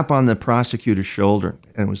 I tap on the prosecutor's shoulder,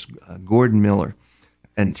 and it was Gordon Miller.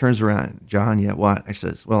 And he turns around, John, yeah, what? I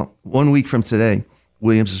says, well, 1 week from today,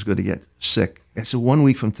 Williams is going to get sick. I said, 1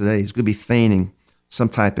 week from today, he's going to be feigning some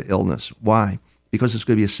type of illness. Why? Because it's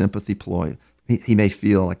going to be a sympathy ploy. He may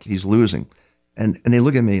feel like he's losing. And they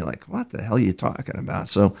look at me like, what the hell are you talking about?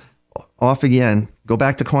 So off again, go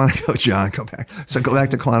back to Quantico, John, go back. So go back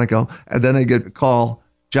to Quantico. And then I get a call,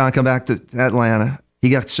 John, come back to Atlanta. He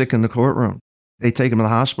got sick in the courtroom. They take him to the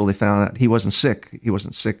hospital. They found out he wasn't sick. He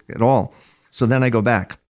wasn't sick at all. So then I go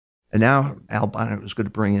back. And now Al Binder was going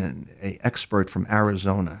to bring in an expert from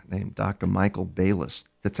Arizona named Dr. Michael Bayless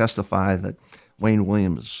to testify that Wayne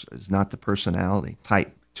Williams is not the personality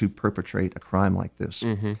type to perpetrate a crime like this.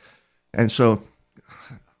 Mm-hmm. And so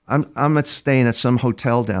I'm staying at some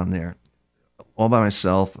hotel down there all by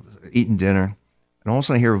myself, eating dinner, and all of a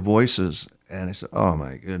sudden I hear voices, and I said, oh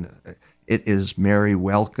my goodness, it is Mary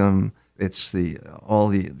Welcome. It's all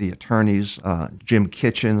the attorneys, Jim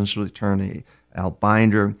Kitchens, the attorney, Al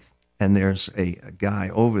Binder, and there's a guy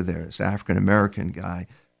over there, this African-American guy,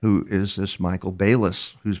 who is this Michael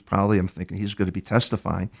Bayless, who's probably, I'm thinking, he's going to be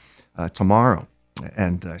testifying tomorrow.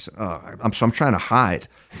 And I said, I'm trying to hide.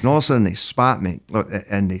 And all of a sudden they spot me,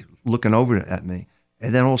 and they looking over at me.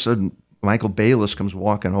 And then all of a sudden Michael Bayless comes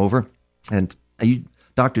walking over, and are you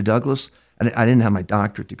Dr. Douglas? I didn't have my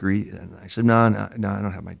doctorate degree. And I said, no, I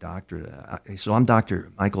don't have my doctorate. He said, I'm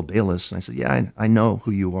Dr. Michael Bayless. And I said, yeah, I know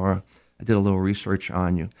who you are. I did a little research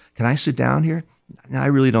on you. Can I sit down here? No, I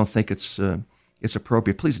really don't think it's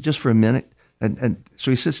appropriate. Please, just for a minute. And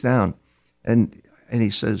so he sits down, and he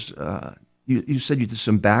says, you said you did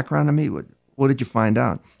some background on me? What did you find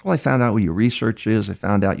out? Well, I found out what your research is. I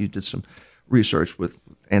found out you did some research with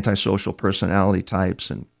antisocial personality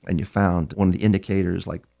types, and you found one of the indicators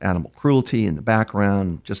like animal cruelty in the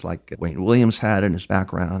background, just like Wayne Williams had in his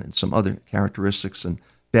background, and some other characteristics, and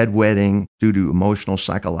bedwetting due to emotional,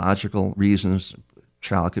 psychological reasons. A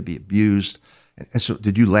child could be abused. And so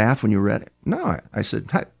did you laugh when you read it? No, I said,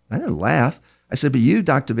 I didn't laugh. I said, but you,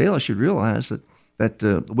 Dr. Bayless, should realize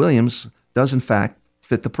that Williams does, in fact,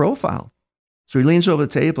 fit the profile. So he leans over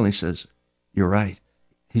the table and he says, you're right.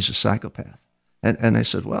 He's a psychopath. And I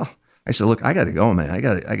said, look, I got to go, man. I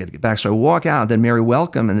got to get back. So I walk out. Then Mary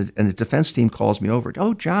Welcome and the defense team calls me over.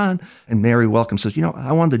 Oh, John. And Mary Welcome says,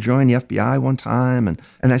 I wanted to join the FBI one time.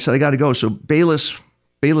 And I said, I got to go. So Bayless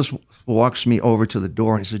walks me over to the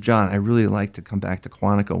door and he said, John, I really like to come back to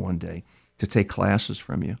Quantico one day to take classes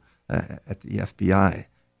from you at the FBI.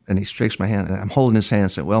 And he shakes my hand, and I'm holding his hand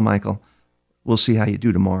and saying, well, Michael, we'll see how you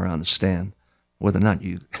do tomorrow on the stand, whether or not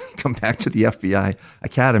you come back to the FBI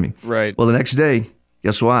Academy. Right. Well, the next day,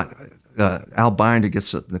 guess what? Al Binder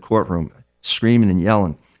gets up in the courtroom screaming and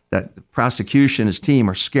yelling that the prosecution, his team,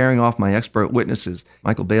 are scaring off my expert witnesses.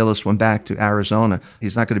 Michael Bayless went back to Arizona.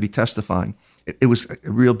 He's not going to be testifying. It was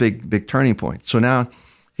a real big turning point. So now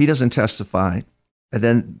he doesn't testify. And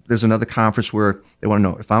then there's another conference where they want to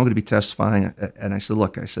know if I'm going to be testifying. And I said,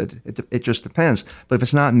 look, it just depends. But if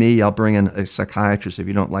it's not me, I'll bring in a psychiatrist. If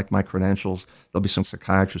you don't like my credentials, there'll be some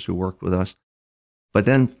psychiatrists who work with us. But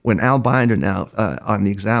then when Al Binder now, on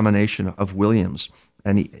the examination of Williams,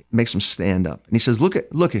 and he makes him stand up, and he says, look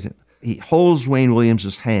at him. He holds Wayne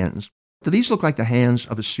Williams' hands. Do these look like the hands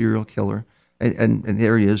of a serial killer? And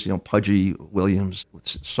there he is, pudgy Williams with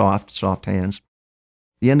soft hands. At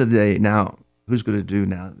the end of the day, now, who's going to do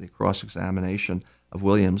now the cross-examination of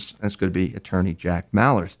Williams? And it's going to be attorney Jack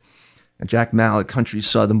Mallard. And Jack Mallard, country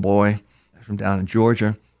southern boy from down in Georgia.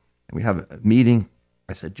 And we have a meeting.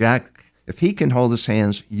 I said, Jack, if he can hold his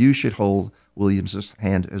hands, you should hold Williams'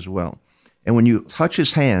 hand as well. And when you touch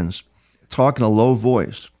his hands, talk in a low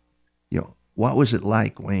voice, what was it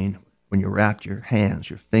like, Wayne, when you wrapped your hands,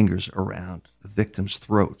 your fingers around the victims'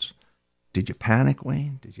 throats? Did you panic,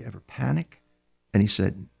 Wayne? Did you ever panic? And he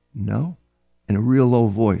said, no. In a real low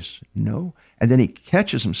voice, no. And then he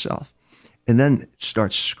catches himself and then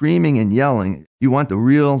starts screaming and yelling. You want the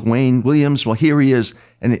real Wayne Williams? Well, here he is.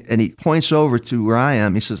 And he points over to where I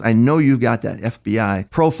am. He says, I know you've got that FBI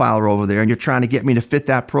profiler over there, and you're trying to get me to fit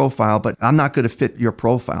that profile, but I'm not going to fit your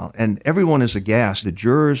profile. And everyone is aghast. The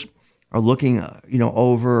jurors are looking,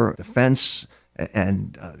 over the fence,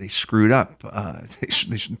 and they screwed up.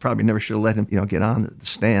 They probably never should have let him, get on the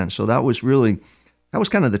stand. So that was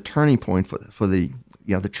kind of the turning point for the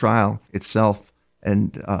trial itself,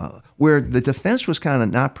 and where the defense was kind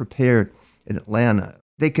of not prepared in Atlanta.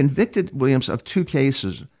 They convicted Williams of 2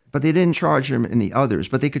 cases, but they didn't charge him in the others.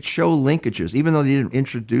 But they could show linkages, even though they didn't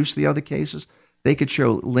introduce the other cases. They could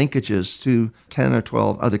show linkages to 10 or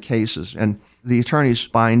 12 other cases. And the attorneys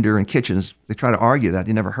Binder and Kitchens, they try to argue that.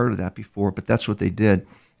 They never heard of that before, but that's what they did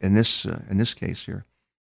in this case here.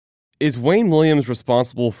 Is Wayne Williams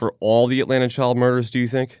responsible for all the Atlanta child murders, do you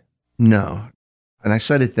think? No. And I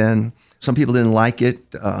said it then. Some people didn't like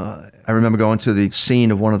it. I remember going to the scene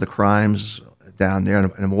of one of the crimes down there,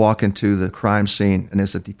 and I'm walking to the crime scene, and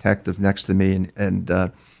there's a detective next to me,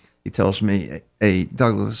 and he tells me, hey,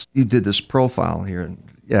 Douglas, you did this profile here. And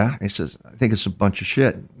yeah, he says, I think it's a bunch of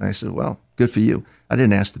shit. And I said, well, good for you. I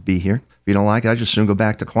didn't ask to be here. If you don't like it, I just soon go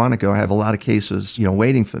back to Quantico. I have a lot of cases,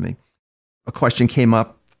 waiting for me. A question came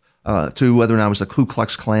up to whether or not it was a Ku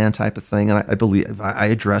Klux Klan type of thing, and I believe I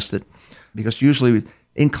addressed it, because usually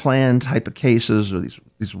in Klan type of cases, or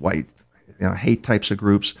these white hate types of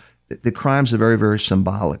groups, the crimes are very, very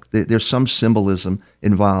symbolic. There's some symbolism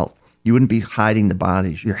involved. You wouldn't be hiding the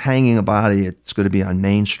bodies. You're hanging a body, it's going to be on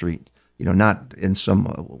Main Street, not in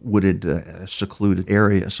some wooded, secluded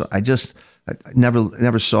area. So I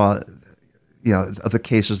never saw, of the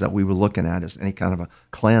cases that we were looking at as any kind of a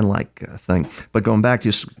Klan-like thing. But going back to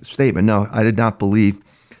your statement, no, I did not believe,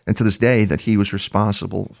 and to this day, that he was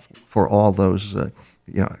responsible for all those,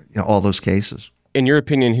 all those cases. In your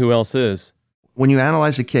opinion, who else is? When you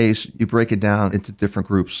analyze a case, you break it down into different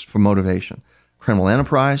groups for motivation. Criminal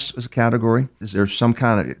enterprise is a category. Is there some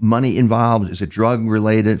kind of money involved? Is it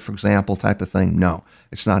drug-related, for example, type of thing? No,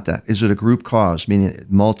 it's not that. Is it a group cause, meaning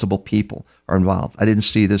multiple people are involved? I didn't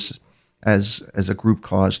see this as a group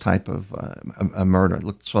cause type of a murder.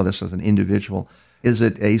 Saw this as an individual. Is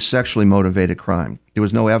it a sexually motivated crime? There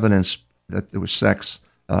was no evidence that there was sex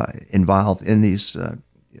involved in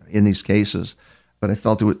these cases, but I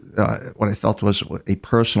felt what I felt was a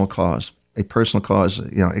personal cause. A personal cause,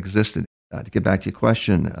 existed. To get back to your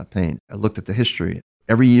question, Payne, I looked at the history.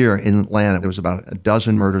 Every year in Atlanta, there was about a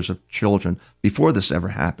dozen murders of children before this ever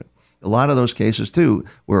happened. A lot of those cases, too,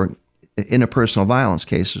 were interpersonal violence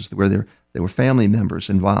cases where there were family members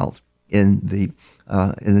involved in the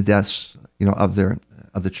deaths, of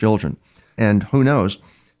the children. And who knows?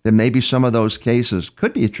 There may be some of those cases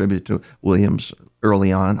could be attributed to Williams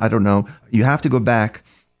early on. I don't know. You have to go back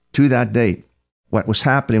to that date. What was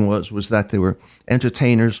happening was that there were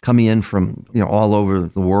entertainers coming in from all over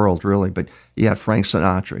the world, really. But you had Frank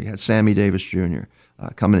Sinatra, you had Sammy Davis Jr.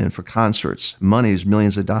 Coming in for concerts. Monies,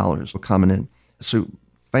 millions of dollars were coming in. So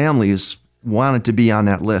families wanted to be on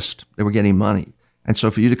that list. They were getting money. And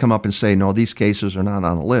so for you to come up and say, no, these cases are not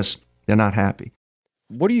on the list, they're not happy.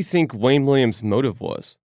 What do you think Wayne Williams' motive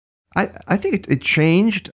was? I think it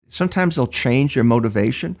changed. Sometimes they'll change their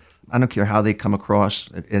motivation. I don't care how they come across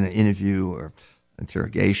in an interview or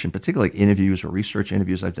interrogation, particularly interviews or research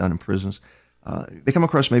interviews I've done in prisons. They come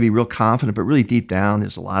across maybe real confident, but really deep down,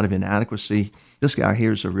 there's a lot of inadequacy. This guy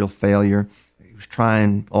here is a real failure. He was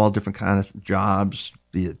trying all different kind of jobs,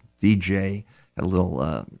 be a DJ, had a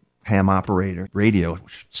little ham operator, radio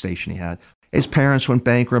station he had. His parents went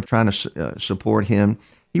bankrupt trying to support him.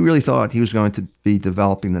 He really thought he was going to be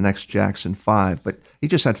developing the next Jackson 5, but he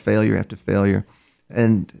just had failure after failure.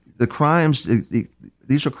 And the crimes,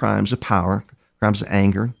 these are crimes of power, crimes of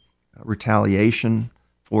anger, retaliation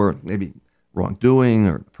for maybe wrongdoing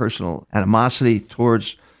or personal animosity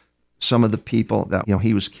towards some of the people that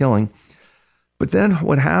he was killing. But then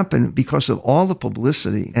what happened, because of all the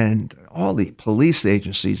publicity and all the police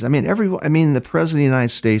agencies, the President of the United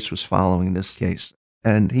States was following this case,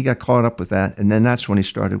 and he got caught up with that. And then that's when he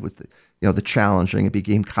started with the challenging. It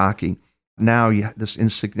became cocky. Now you have this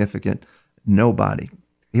insignificant nobody.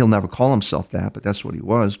 He'll never call himself that, but that's what he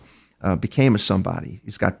was. Became a somebody.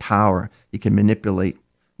 He's got power. He can manipulate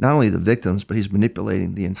not only the victims, but he's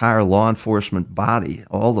manipulating the entire law enforcement body,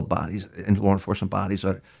 all the bodies and law enforcement bodies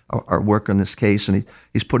are working this case, and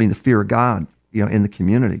he's putting the fear of God, in the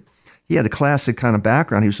community. He had a classic kind of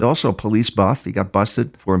background. He was also a police buff. He got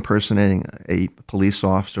busted for impersonating a police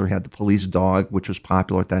officer. He had the police dog, which was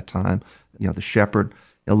popular at that time. The shepherd,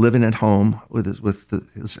 living at home with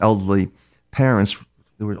his elderly parents.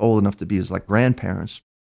 They were old enough to be his grandparents.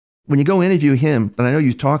 When you go interview him, and I know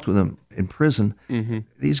you talked with him in prison,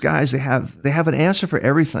 these guys, they have an answer for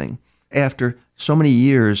everything. After so many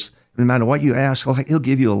years, no matter what you ask, he'll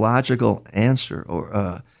give you a logical answer,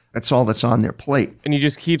 or that's all that's on their plate. And he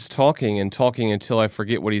just keeps talking and talking until I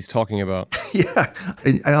forget what he's talking about. Yeah,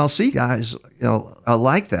 and I'll see guys,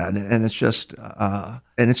 like that, and it's just, and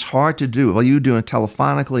it's hard to do. Well, you doing it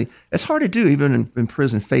telephonically, it's hard to do even in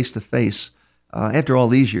prison, face to face. After all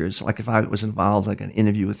these years, if I was involved, an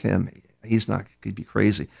interview with him, he'd be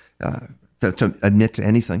crazy to admit to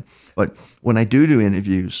anything. But when I do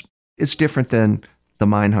interviews, it's different than the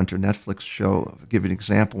Mindhunter Netflix show. I'll give you an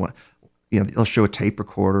example. They'll show a tape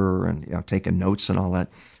recorder and taking notes and all that.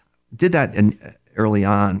 Did that early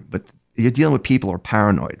on, but you're dealing with people who are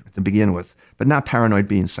paranoid to begin with, but not paranoid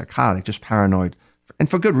being psychotic, just paranoid, and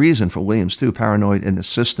for good reason for Williams too. Paranoid in the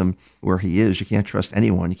system where he is. You can't trust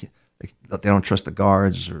anyone. They don't trust the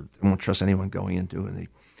guards, or they won't trust anyone going in doing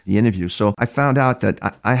the interview. So I found out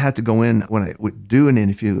that I had to go in when I would do an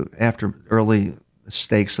interview after early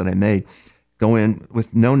mistakes that I made, go in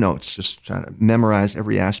with no notes, just trying to memorize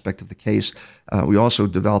every aspect of the case. We also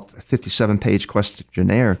developed a 57-page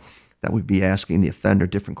questionnaire that would be asking the offender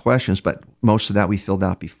different questions, but most of that we filled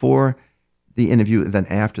out before the interview, then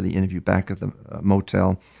after the interview back at the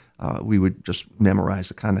motel. We would just memorize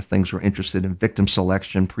the kind of things we're interested in: victim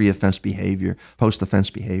selection, pre-offense behavior,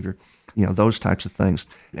 post-offense behavior, those types of things.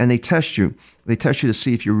 And they test you. They test you to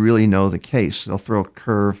see if you really know the case. They'll throw a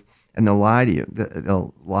curve and they'll lie to you.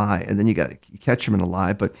 They'll lie, and then you catch them in a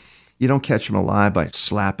lie. But you don't catch them in a lie by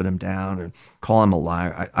slapping them down or calling them a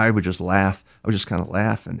liar. I would just laugh. I would just kind of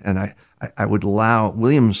laugh, and I would allow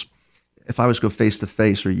Williams, if I was to go face to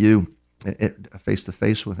face, or you face to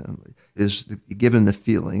face with him, is to give him the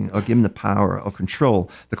feeling or give him the power of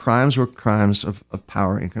control. The crimes were crimes of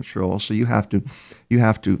power and control. So you have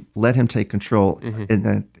to let him take control. In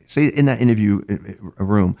that interview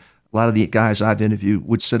room, a lot of the guys I've interviewed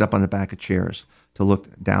would sit up on the back of chairs to look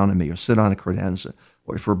down at me, or sit on a credenza.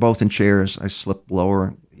 Or if we're both in chairs, I slip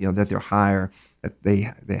lower, that they're higher, that they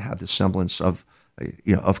have the semblance of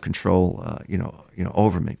control,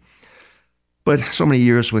 over me. But so many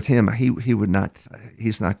years with him, he would not.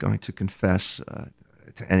 He's not going to confess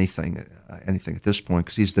to anything at this point,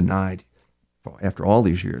 because he's denied, after all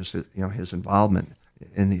these years, his involvement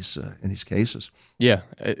in these cases. Yeah,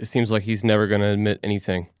 it seems like he's never going to admit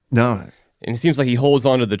anything. No. And it seems like he holds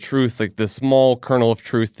on to the truth, like the small kernel of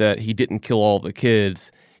truth that he didn't kill all the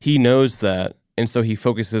kids. He knows that, and so he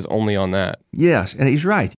focuses only on that. Yes, and he's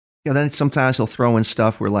right. Then sometimes he'll throw in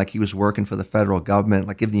stuff where, like, he was working for the federal government,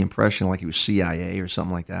 like give the impression like he was CIA or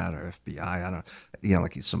something like that, or FBI. I don't know,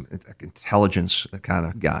 like he's some intelligence kind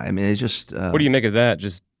of guy. I mean, it's just... what do you make of that?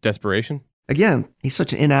 Just desperation? Again, he's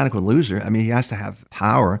such an inadequate loser. I mean, he has to have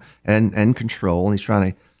power and control, and he's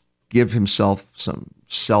trying to give himself some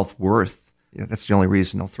self-worth. That's the only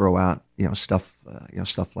reason he'll throw out, stuff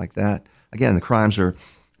like that. Again, the crimes are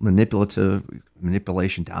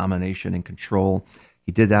manipulation, domination, and control.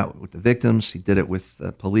 He did that with the victims. He did it with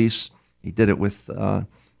police. He did it with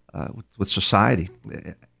society,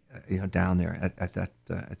 down there at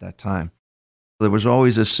that time. There was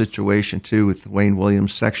always this situation too with Wayne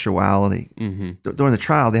Williams' sexuality. Mm-hmm. During the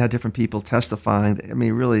trial, they had different people testifying. I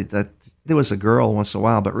mean, really, that there was a girl once in a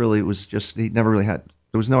while, but really it was just he never really had.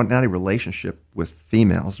 There was not a relationship with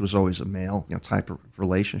females. It was always a male, type of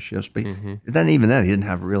relationships. But then, even then, he didn't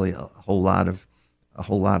have really a whole lot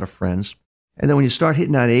of friends. And then when you start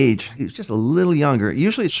hitting that age, he was just a little younger.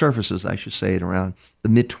 Usually it surfaces, I should say, at around the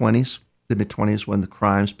mid-20s. The mid-20s when the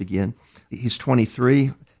crimes begin. He's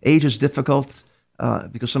 23. Age is difficult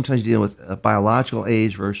because sometimes you deal with biological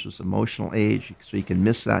age versus emotional age, so you can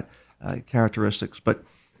miss that characteristics. But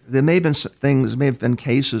there may have been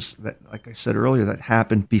cases that, like I said earlier, that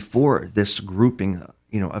happened before this grouping,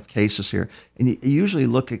 of cases here. And you usually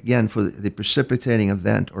look again for the precipitating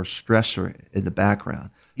event or stressor in the background.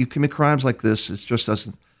 You commit crimes like this, it just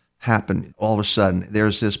doesn't happen all of a sudden.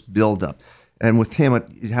 There's this buildup. And with him,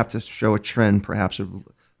 you'd have to show a trend perhaps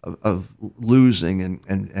of losing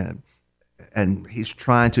and he's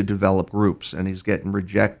trying to develop groups and he's getting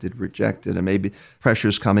rejected, and maybe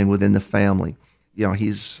pressure's coming within the family.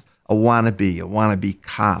 He's a wannabe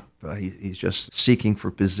cop. He's just seeking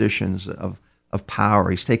for positions of power.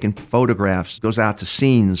 He's taking photographs, goes out to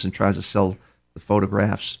scenes and tries to sell the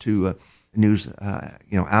photographs to news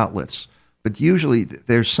outlets. But usually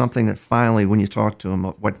there's something that finally, when you talk to him,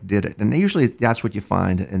 what did it? And usually that's what you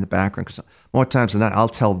find in the background. Because more times than not, I'll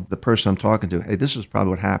tell the person I'm talking to, hey, this is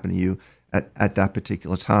probably what happened to you at that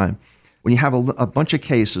particular time. When you have a bunch of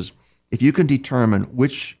cases, if you can determine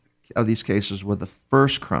which of these cases were the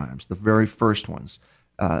first crimes, the very first ones,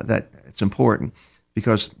 that it's important.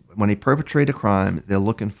 Because when they perpetrate a crime, they're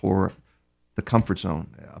looking for the comfort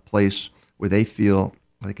zone, a place where they feel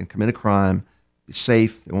they can commit a crime, be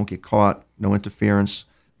safe, they won't get caught, no interference.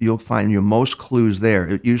 You'll find your most clues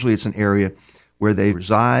there. Usually it's an area where they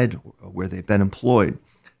reside, where they've been employed.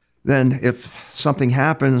 Then if something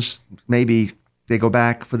happens, maybe they go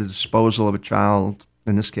back for the disposal of a child.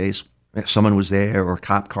 In this case, if someone was there or a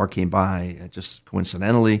cop car came by, just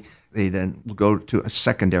coincidentally, they then will go to a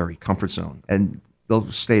secondary comfort zone. And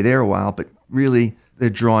they'll stay there a while, but really they're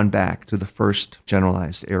drawn back to the first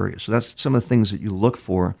generalized area. So that's some of the things that you look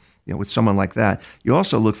for, with someone like that. You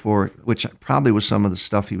also look for, which probably was some of the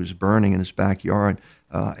stuff he was burning in his backyard,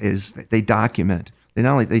 is that they document. They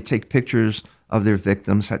not only they take pictures of their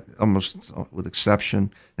victims, almost with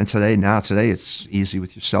exception. And today it's easy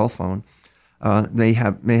with your cell phone. They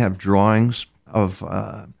may have drawings of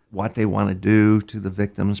what they want to do to the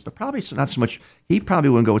victims, but probably not so much. He probably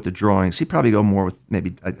wouldn't go with the drawings. He'd probably go more with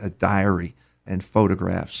maybe a diary and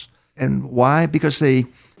photographs. And why? Because they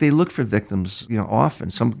look for victims,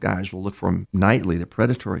 often. Some guys will look for them nightly. They're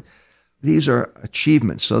predatory. These are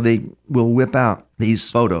achievements. So they will whip out these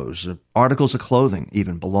photos, articles of clothing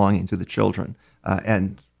even belonging to the children,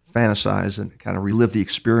 and fantasize and kind of relive the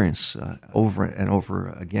experience over and over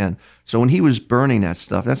again. So when he was burning that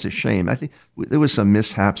stuff, that's a shame. I think there was some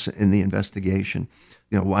mishaps in the investigation.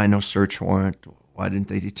 Why no search warrant? Why didn't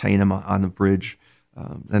they detain him on the bridge?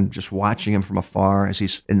 And just watching him from afar as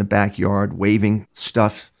he's in the backyard waving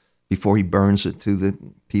stuff before he burns it to the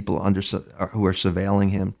people who are surveilling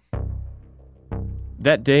him.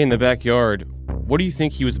 That day in the backyard, what do you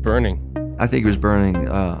think he was burning? I think he was burning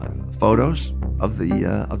photos of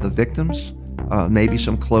the victims, maybe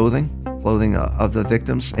some clothing of the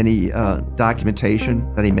victims, any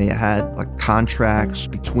documentation that he may have had, like contracts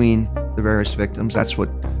between the various victims. That's what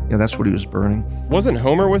he was burning. Wasn't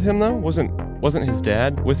Homer with him though? Wasn't his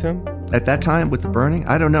dad with him at that time with the burning?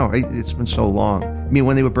 I don't know. It's been so long. I mean,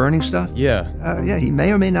 when they were burning stuff. Yeah. He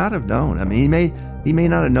may or may not have known. I mean, he may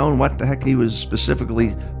not have known what the heck he was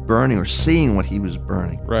specifically burning or seeing what he was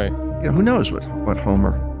burning. Right. Who knows what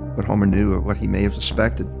Homer what Homer knew or what he may have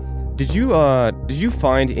suspected. Did you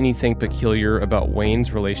find anything peculiar about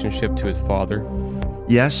Wayne's relationship to his father?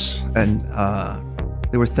 Yes, and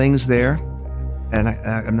there were things there, and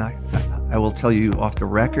I will tell you off the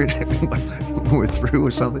record when we're through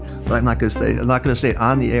or something, but I'm not going to say it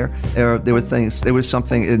on the air. There were things. There was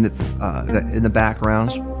something in the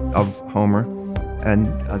backgrounds of Homer, and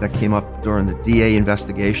that came up during the DA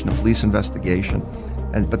investigation, the police investigation,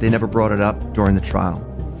 but they never brought it up during the trial.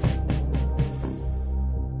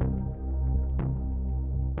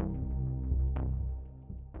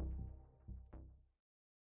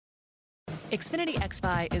 Xfinity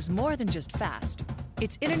XFi is more than just fast.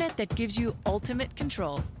 It's internet that gives you ultimate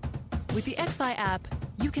control. With the XFi app,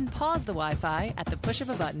 you can pause the Wi-Fi at the push of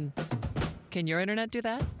a button. Can your internet do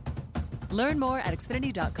that? Learn more at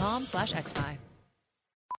xfinity.com/XFi.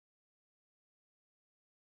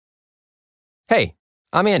 Hey,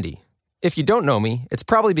 I'm Andy. If you don't know me, it's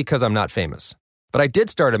probably because I'm not famous. But I did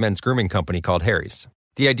start a men's grooming company called Harry's.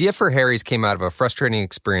 The idea for Harry's came out of a frustrating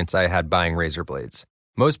experience I had buying razor blades.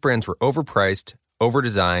 Most brands were overpriced,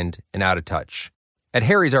 overdesigned, and out of touch. At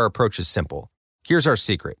Harry's, our approach is simple. Here's our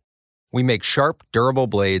secret. We make sharp, durable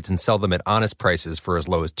blades and sell them at honest prices for as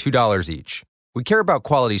low as $2 each. We care about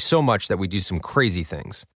quality so much that we do some crazy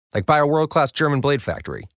things, like buy a world-class German blade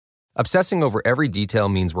factory. Obsessing over every detail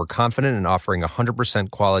means we're confident in offering a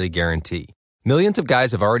 100% quality guarantee. Millions of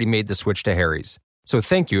guys have already made the switch to Harry's, so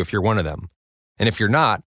thank you if you're one of them. And if you're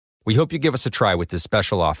not, we hope you give us a try with this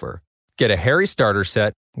special offer. Get a Harry starter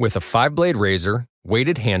set with a 5-blade razor,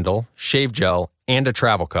 weighted handle, shave gel, and a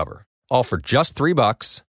travel cover, all for just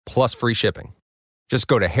 $3 plus free shipping. Just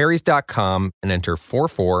go to harrys.com and enter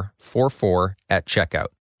 4444 at checkout.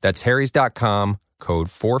 That's harrys.com,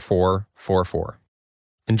 code 4444.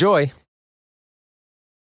 Enjoy!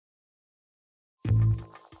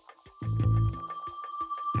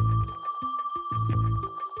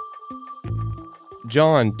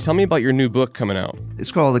 John, tell me about your new book coming out.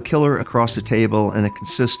 It's called The Killer Across the Table, and it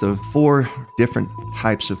consists of 4 different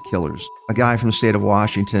types of killers. A guy from the state of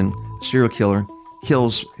Washington, serial killer,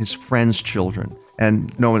 kills his friend's children,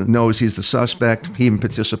 and no one knows he's the suspect. He even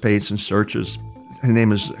participates in searches. His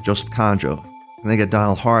name is Joseph Conjo. And they get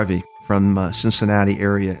Donald Harvey from Cincinnati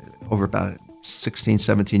area. Over about a 16,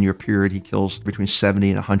 17-year period, he kills between 70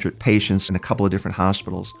 and 100 patients in a couple of different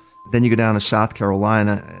hospitals. Then you go down to South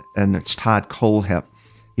Carolina, and it's Todd Colehep.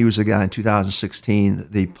 He was the guy in 2016.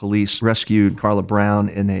 The police rescued Carla Brown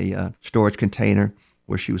in a storage container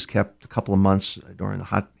where she was kept a couple of months during the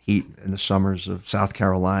hot heat in the summers of South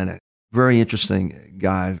Carolina. Very interesting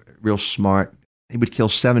guy, real smart. He would kill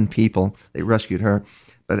 7 people. They rescued her.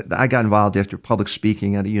 But I got involved after public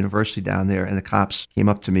speaking at a university down there, and the cops came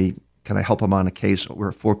up to me, can I help them on a case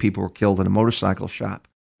where 4 people were killed in a motorcycle shop?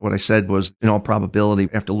 What I said was, in all probability,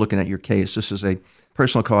 after looking at your case, this is a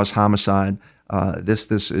personal cause homicide. This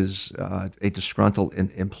is a disgruntled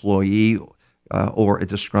employee or a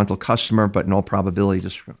disgruntled customer, but in all probability,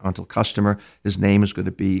 disgruntled customer. His name is going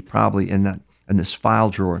to be probably in this file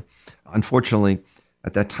drawer. Unfortunately,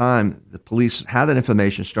 at that time, the police had that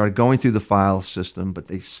information, started going through the file system, but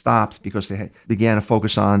they stopped because they began to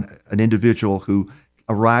focus on an individual who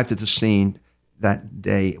arrived at the scene that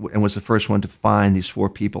day and was the first one to find these 4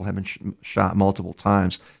 people had been shot multiple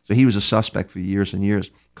times. So he was a suspect for years and years.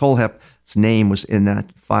 Colehep's name was in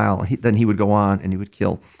that file. Then he would go on and he would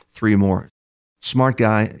kill 3 more. Smart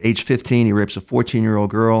guy, age 15, he rapes a 14-year-old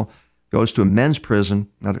girl, goes to a men's prison,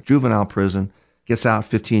 not a juvenile prison, gets out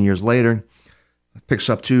 15 years later, picks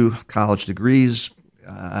up 2 college degrees.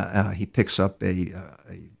 He picks up a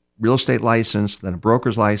real estate license, then a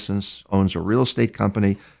broker's license, owns a real estate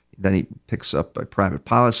company. Then he picks up a private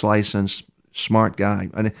pilot's license. Smart guy.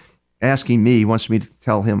 And asking me, he wants me to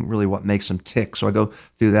tell him really what makes him tick. So I go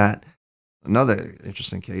through that. Another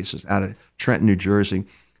interesting case is out of Trenton, New Jersey.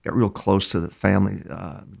 Got real close to the family.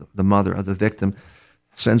 The mother of the victim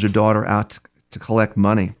sends her daughter out to collect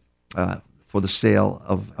money for the sale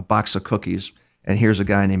of a box of cookies. And here's a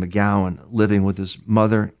guy named McGowan living with his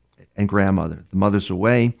mother and grandmother. The mother's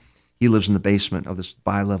away. He lives in the basement of this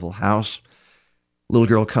bi-level house. Little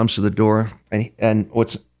girl comes to the door, and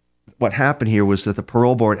what happened here was that the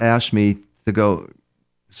parole board asked me to go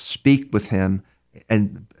speak with him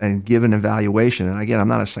and give an evaluation. And again, I'm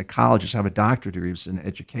not a psychologist. I have a doctorate degree in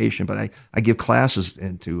education, but I give classes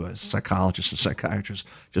into psychologists and psychiatrists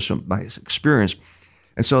just from my experience.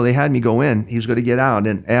 And so they had me go in. He was going to get out,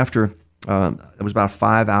 and after it was about a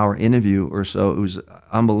 5-hour interview or so, it was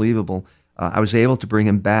unbelievable. I was able to bring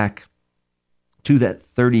him back to that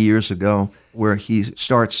 30 years ago, where he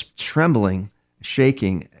starts trembling,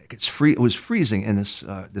 shaking, It was freezing in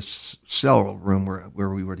this cell room where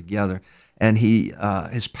we were together, and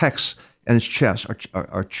his pecs and his chest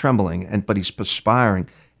are trembling, but he's perspiring,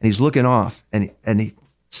 and he's looking off, and he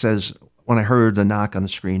says, "When I heard the knock on the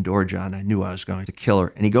screen door, John, I knew I was going to kill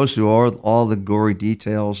her." And he goes through all the gory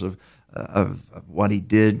details of what he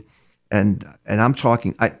did, and I'm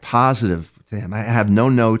talking positive to him. I have no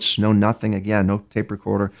notes, no nothing. Again, no tape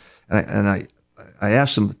recorder, and I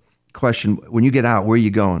asked him the question, "When you get out, where are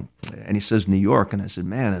you going?" And he says, "New York." And I said,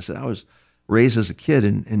 "Man," I was raised as a kid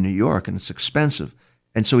in New York, and it's expensive.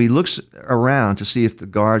 And so he looks around to see if the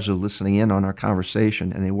guards are listening in on our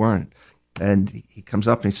conversation, and they weren't. And he comes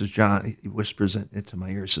up and he says, "John," he whispers into my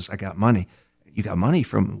ear, he says, "I got money." "You got money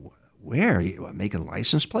from where? Are you making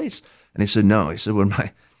license plates?" And he said, "No." He said, when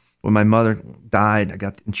my mother died, I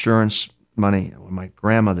got insurance money. When my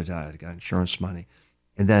grandmother died, I got insurance money.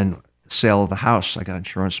 And then the sale of the house, I got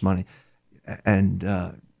insurance money. And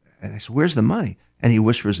I said, "Where's the money?" And he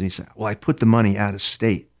whispers and he said, "Well, I put the money out of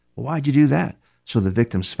state." "Well, why'd you do that?" "So the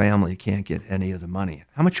victim's family can't get any of the money."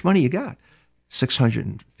 "How much money you got?"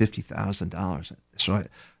 $650,000. So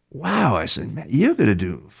wow, I said, "Man, you're going to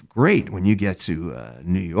do great when you get to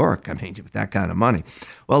New York. I mean, with that kind of money."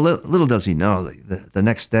 Well, little does he know the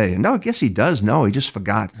next day, and no, I guess he does know, he just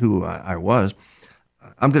forgot who I was.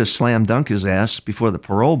 I'm going to slam dunk his ass before the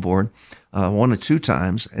parole board 1 or 2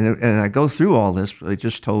 times, and I go through all this. I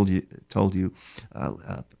just told you,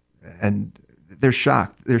 and they're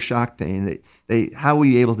shocked. They're shocked, Dane. How were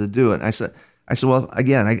you able to do it? And I said, well,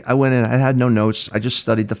 again, I went in. I had no notes. I just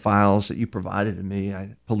studied the files that you provided to me,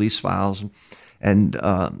 police files, and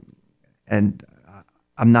I'm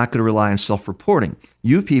not going to rely on self-reporting.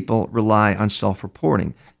 You people rely on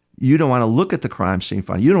self-reporting. You don't want to look at the crime scene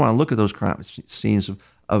file. You don't want to look at those crime scenes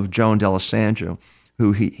of Joan D'Alessandro,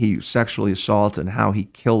 who he sexually assaulted, and how he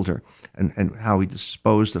killed her, and how he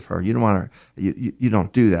disposed of her. You don't want to. You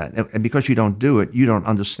don't do that, and because you don't do it, you don't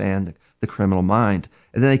understand the criminal mind.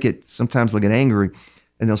 And then sometimes they'll get angry,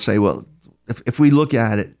 and they'll say, "Well, if we look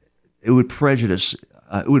at it, it would prejudice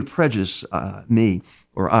me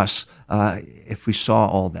or us if we saw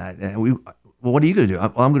all that." And well, what are you going to do?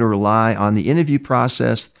 I'm going to rely on the interview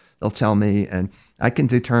process. They'll tell me, and I can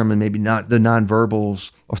determine maybe not the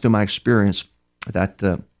nonverbals or through my experience that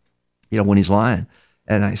when he's lying.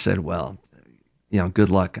 And I said, "Well,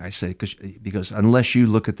 good luck." I said, because unless you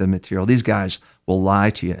look at the material, these guys will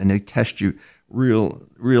lie to you, and they test you real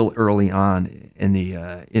early on in the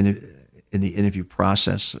interview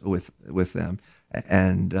process with them,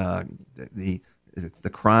 and the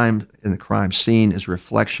crime in the crime scene is a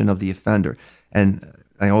reflection of the offender. And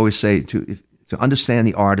I always say to understand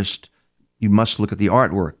the artist, you must look at the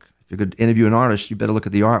artwork. If you're going to interview an artist, you better look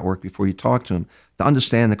at the artwork before you talk to him. To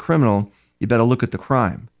understand the criminal, you better look at the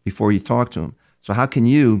crime before you talk to him. So how can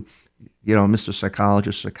you, Mr.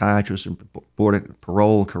 Psychologist, psychiatrist, and board of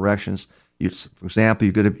parole corrections, for example,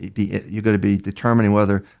 you're going to be determining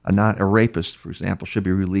whether or not a rapist, for example, should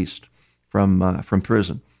be released from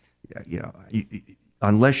prison.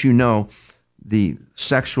 Unless you know the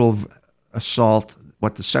sexual assault,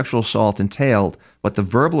 what the sexual assault entailed, what the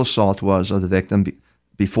verbal assault was of the victim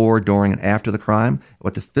before, during, and after the crime,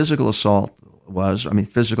 what the physical assault was. I mean,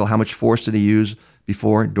 physical, how much force did he use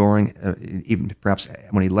before, during, even perhaps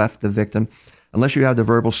when he left the victim. Unless you have the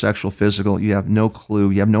verbal, sexual, physical, you have no clue.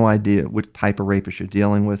 You have no idea what type of rapist you're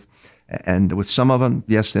dealing with. And with some of them,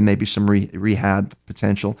 yes, there may be some rehab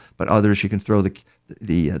potential, but others you can throw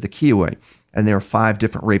the key away. And there are 5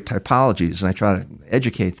 different rape typologies, and I try to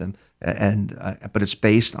educate them. But it's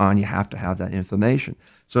based on, you have to have that information.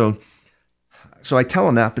 So I tell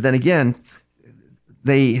them that, but then again,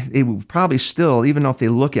 they will probably still, even though if they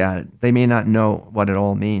look at it, they may not know what it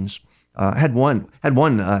all means. I had one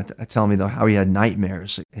tell me though how he had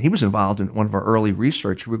nightmares. He was involved in one of our early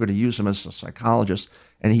research. We were going to use him as a psychologist,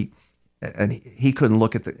 and he couldn't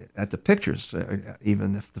look at the pictures,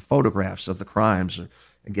 even the photographs of the crimes, and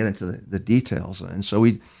get into the details. And so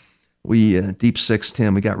we deep sixed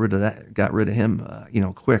him. We got rid of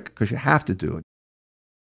him, quick, because you have to do it.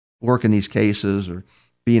 Working these cases or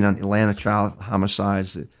being on Atlanta child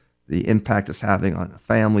homicides, the impact it's having on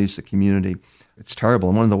families, the community, it's terrible.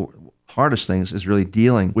 And one of the hardest things is really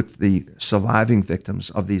dealing with the surviving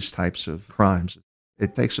victims of these types of crimes.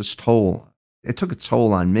 It takes its toll. It took its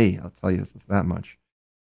toll on me, I'll tell you that much.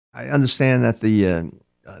 I understand that the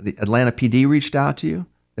Atlanta PD reached out to you.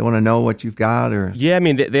 They want to know what you've got, or yeah, I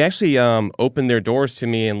mean, they actually opened their doors to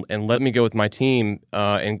me and let me go with my team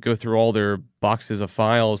and go through all their boxes of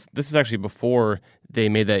files. This is actually before they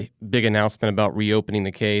made that big announcement about reopening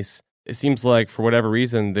the case. It seems like for whatever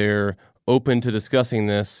reason they're open to discussing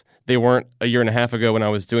this. They weren't a year and a half ago when I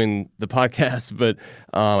was doing the podcast, but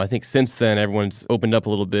I think since then everyone's opened up a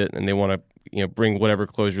little bit and they want to bring whatever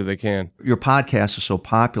closure they can. Your podcast is so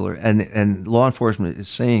popular, and law enforcement is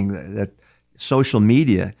saying that social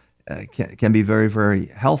media can be very, very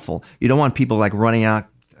helpful. You don't want people like running out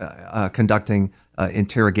conducting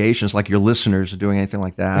interrogations like your listeners are doing anything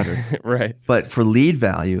like that. Right. But for lead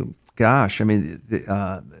value, gosh, I mean,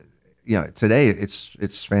 today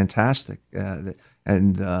it's fantastic,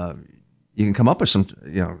 and you can come up with some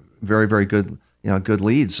very, very good good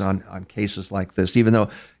leads on cases like this. Even though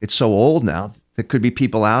it's so old now, there could be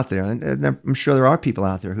people out there, and I'm sure there are people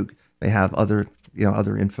out there who may have other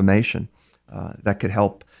information that could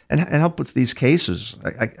help and help with these cases.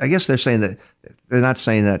 I guess they're saying that they're not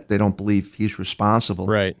saying that they don't believe he's responsible,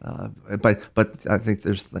 right? But I think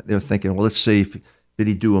they're thinking, well, let's see did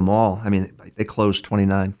he do them all? I mean, they closed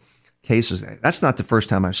 29 cases. That's not the first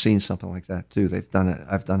time I've seen something like that too. They've done it.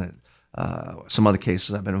 I've done it. Some other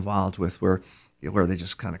cases I've been involved with where they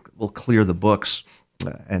just kind of will clear the books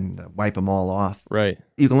and wipe them all off. Right.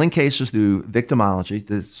 You can link cases through victimology,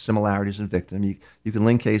 the similarities in victim. You can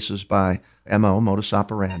link cases by MO, modus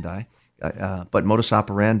operandi, but modus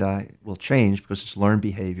operandi will change because it's learned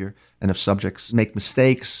behavior. And if subjects make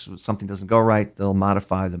mistakes, something doesn't go right, they'll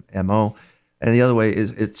modify the MO. And the other way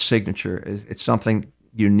is its signature. It's something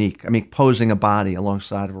unique. I mean, posing a body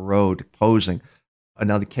alongside of a road, posing.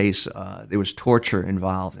 Another case, there was torture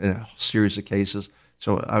involved in a series of cases.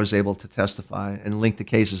 So I was able to testify and link the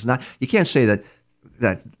cases. You can't say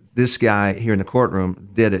that this guy here in the courtroom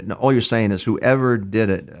did it. No, all you're saying is whoever did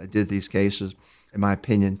it, did these cases, in my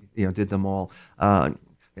opinion, did them all. And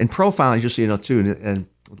profiling, just so you know too, and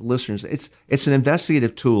listeners, it's an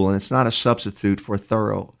investigative tool, and it's not a substitute for a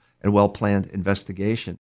thorough and well-planned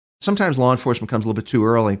investigation. Sometimes law enforcement comes a little bit too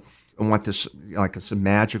early and want this like it's a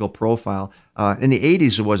magical profile. In the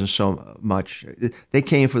 80s, it wasn't so much. They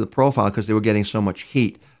came for the profile because they were getting so much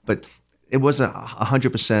heat, but it wasn't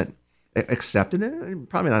 100% accepted.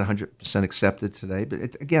 Probably not 100% accepted today. But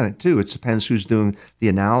it depends who's doing the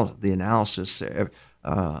analysis.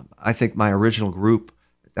 I think my original group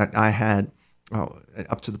that I had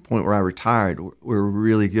up to the point where I retired were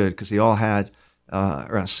really good because they all had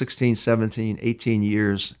around 16, 17, 18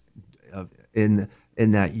 years in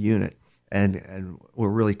that unit, and were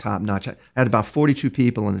really top notch. I had about 42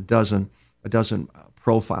 people and a dozen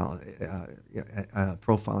profiling,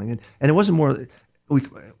 and it wasn't more.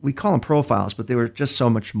 We call them profiles, but they were just so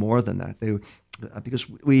much more than that. Because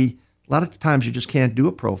a lot of times you just can't do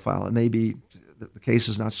a profile. It may be the case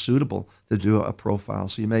is not suitable to do a profile,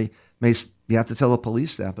 so you have to tell the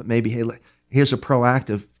police that. But maybe, hey, here's a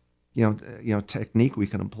proactive technique we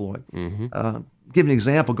can employ. Mm-hmm. Give an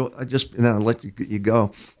example. And then I'll let you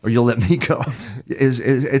go, or you'll let me go.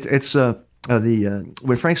 It's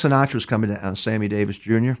when Frank Sinatra was coming down, Sammy Davis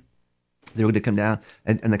Jr. They were going to come down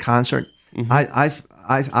and the concert. Mm-hmm.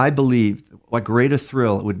 I believe what greater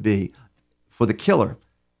thrill it would be for the killer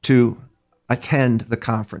to attend the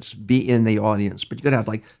conference, be in the audience, but you could have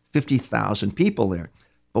like 50,000 people there.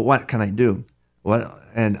 But what can I do?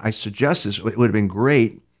 And I suggest this. It would have been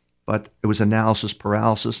great. But it was analysis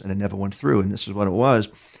paralysis, and it never went through. And this is what it was.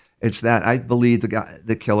 It's that I believe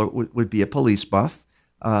the killer would be a police buff,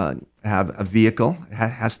 have a vehicle,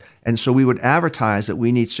 and so we would advertise that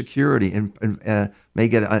we need security and may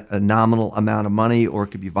get a nominal amount of money, or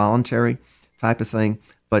it could be voluntary type of thing.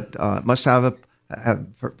 But must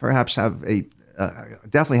perhaps have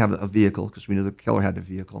definitely have a vehicle, because we knew the killer had a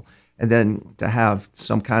vehicle, and then to have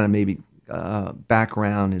some kind of maybe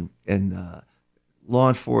background in law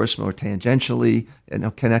enforcement or tangentially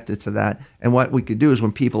connected to that. And what we could do is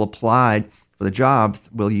when people applied for the job,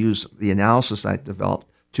 we'll use the analysis I developed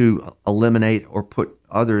to eliminate or put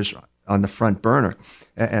others on the front burner.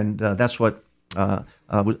 And that's what I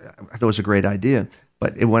thought was a great idea.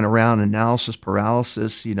 But it went around analysis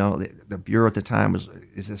paralysis. The bureau at the time was,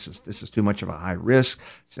 this is too much of a high risk.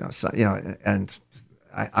 And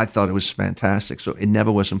I thought it was fantastic. So it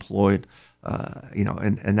never was employed.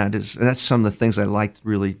 And that's some of the things I liked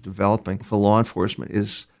really developing for law enforcement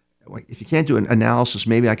is, if you can't do an analysis,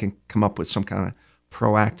 maybe I can come up with some kind of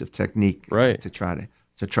proactive technique, right, to try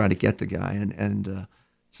to get the guy. And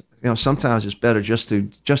sometimes it's better just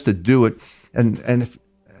to do it, and if,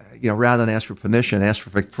 rather than ask for permission, ask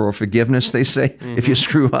for forgiveness. They say, mm-hmm. If you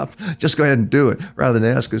screw up, just go ahead and do it, rather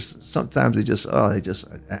than ask. Because sometimes they just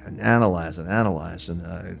analyze,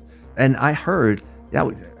 and I heard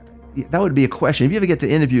that would be a question. If you ever get to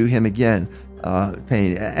interview him again,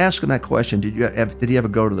 Payne, ask him that question. Did he ever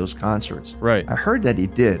go to those concerts? Right. I heard that he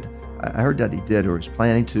did. Or he's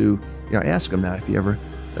planning to. Ask him that if he ever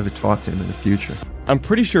ever talk to him in the future. I'm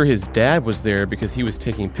pretty sure his dad was there because he was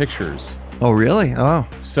taking pictures. Oh, really? Oh.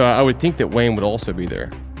 So I would think that Wayne would also be there.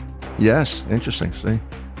 Yes, interesting. See?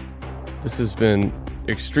 This has been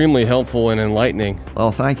extremely helpful and enlightening.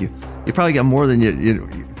 Well, thank you. You probably got more than you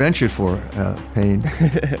ventured for, Payne.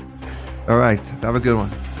 All right. Have a good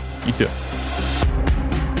one. You too.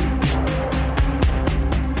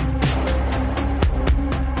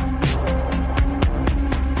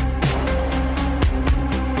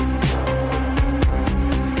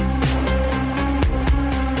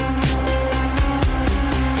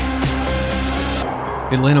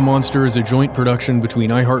 Atlanta Monster is a joint production between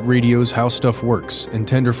iHeartRadio's How Stuff Works and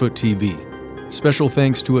Tenderfoot TV. Special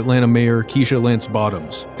thanks to Atlanta Mayor Keisha Lance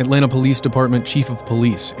Bottoms, Atlanta Police Department Chief of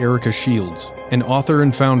Police Erica Shields, and author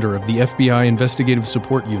and founder of the FBI Investigative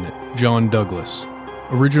Support Unit, John Douglas.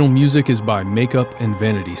 Original music is by Makeup and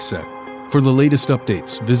Vanity Set. For the latest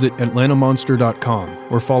updates, visit atlantamonster.com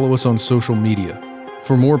or follow us on social media.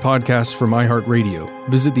 For more podcasts from iHeartRadio,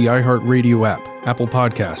 visit the iHeartRadio app, Apple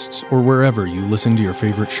Podcasts, or wherever you listen to your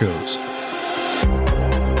favorite shows.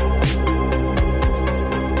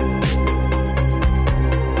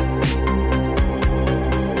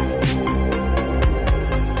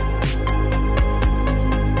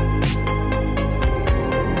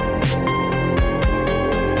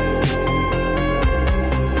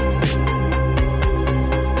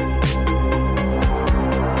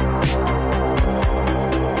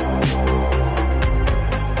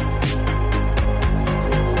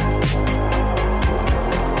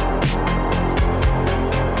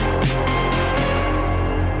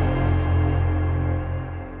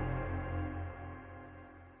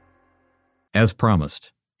 As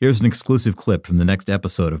promised, here's an exclusive clip from the next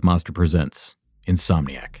episode of Monster Presents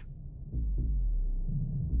Insomniac.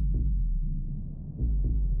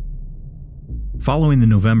 Following the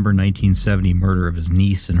November 1970 murder of his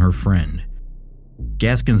niece and her friend,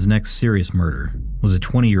 Gaskin's next serious murder was a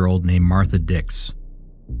 20-year-old named Martha Dix.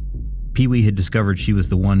 Pee-wee had discovered she was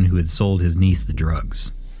the one who had sold his niece the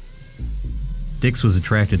drugs. Dix was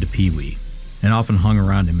attracted to Pee-wee and often hung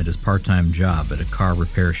around him at his part-time job at a car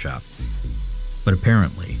repair shop. But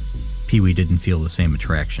apparently, Pee-wee didn't feel the same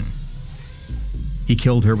attraction. He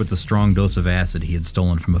killed her with a strong dose of acid he had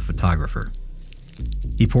stolen from a photographer.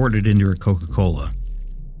 He poured it into her Coca-Cola,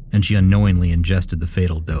 and she unknowingly ingested the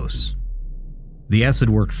fatal dose. The acid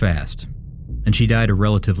worked fast, and she died a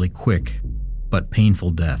relatively quick but painful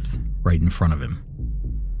death right in front of him.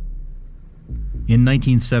 In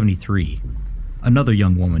 1973, another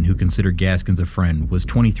young woman who considered Gaskins a friend was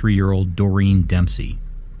 23-year-old Doreen Dempsey.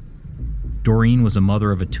 Doreen was a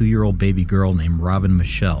mother of a 2-year-old baby girl named Robin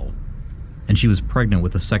Michelle, and she was pregnant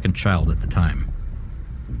with a second child at the time.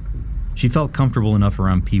 She felt comfortable enough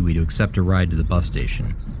around Pee-wee to accept a ride to the bus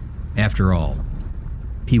station. After all,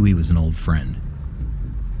 Pee-wee was an old friend.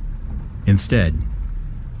 Instead,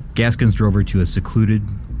 Gaskins drove her to a secluded,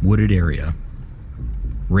 wooded area,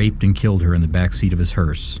 raped and killed her in the back seat of his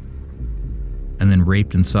hearse, and then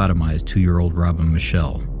raped and sodomized 2-year-old Robin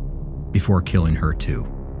Michelle before killing her too.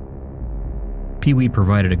 Pee-wee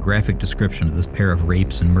provided a graphic description of this pair of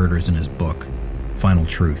rapes and murders in his book, Final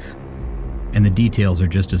Truth, and the details are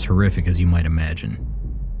just as horrific as you might imagine.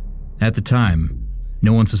 At the time,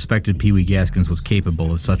 no one suspected Pee-wee Gaskins was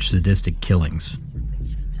capable of such sadistic killings.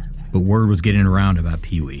 But word was getting around about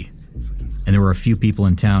Pee-wee, and there were a few people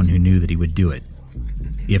in town who knew that he would do it,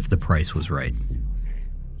 if the price was right.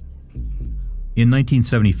 In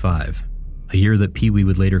 1975, a year that Pee-wee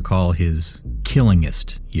would later call his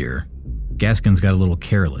killingest year, Gaskins got a little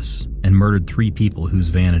careless and murdered 3 people whose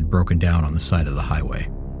van had broken down on the side of the highway.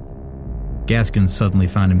 Gaskins suddenly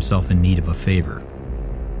found himself in need of a favor.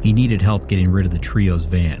 He needed help getting rid of the trio's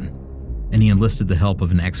van, and he enlisted the help of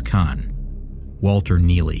an ex-con, Walter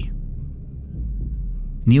Neely.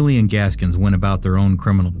 Neely and Gaskins went about their own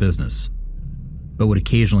criminal business, but would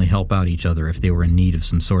occasionally help out each other if they were in need of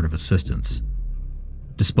some sort of assistance,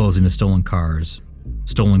 disposing of stolen cars,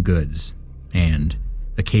 stolen goods, and,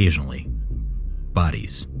 occasionally,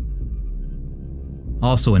 bodies.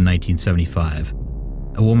 Also in 1975,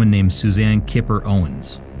 a woman named Suzanne Kipper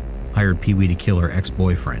Owens hired Pee-wee to kill her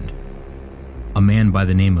ex-boyfriend, a man by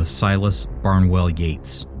the name of Silas Barnwell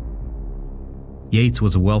Yates. Yates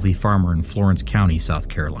was a wealthy farmer in Florence County, South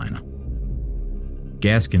Carolina.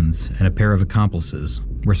 Gaskins and a pair of accomplices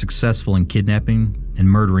were successful in kidnapping and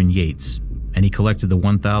murdering Yates, and he collected the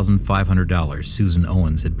 $1,500 Susan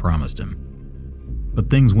Owens had promised him. But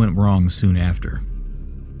things went wrong soon after,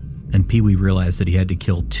 and Pee-wee realized that he had to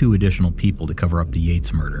kill 2 additional people to cover up the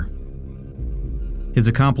Yates murder. His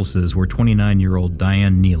accomplices were 29-year-old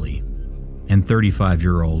Diane Neely and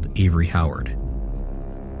 35-year-old Avery Howard.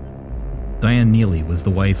 Diane Neely was the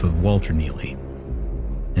wife of Walter Neely,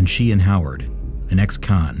 and she and Howard, an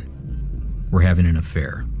ex-con, were having an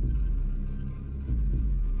affair.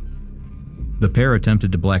 The pair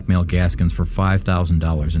attempted to blackmail Gaskins for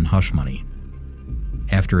 $5,000 in hush money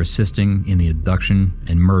after assisting in the abduction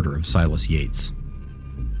and murder of Silas Yates.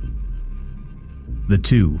 The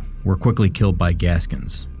two were quickly killed by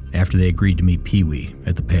Gaskins after they agreed to meet Pee-wee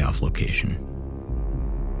at the payoff location.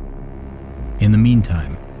 In the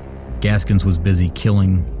meantime, Gaskins was busy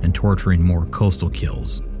killing and torturing more coastal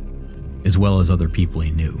kills, as well as other people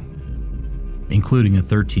he knew, including a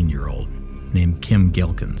 13-year-old named Kim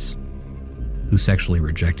Gelkins, who sexually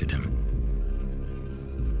rejected him.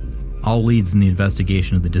 All leads in the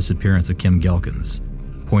investigation of the disappearance of Kim Gelkins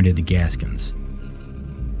pointed to Gaskins,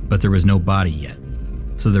 but there was no body yet,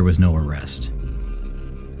 so there was no arrest.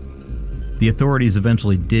 The authorities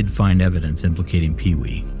eventually did find evidence implicating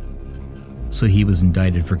Pee-wee, so he was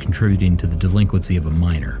indicted for contributing to the delinquency of a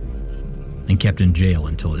minor and kept in jail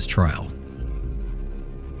until his trial.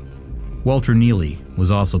 Walter Neely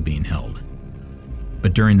was also being held,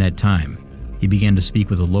 but during that time, he began to speak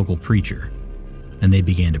with a local preacher, and they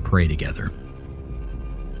began to pray together.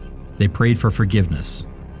 They prayed for forgiveness,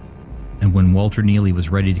 and when Walter Neely was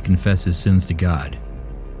ready to confess his sins to God,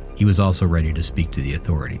 he was also ready to speak to the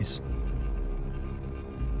authorities.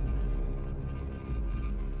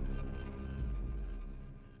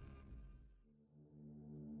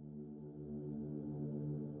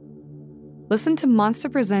 Listen to Monster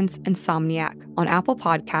Presents Insomniac on Apple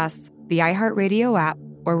Podcasts, the iHeartRadio app,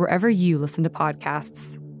 or wherever you listen to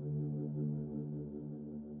podcasts.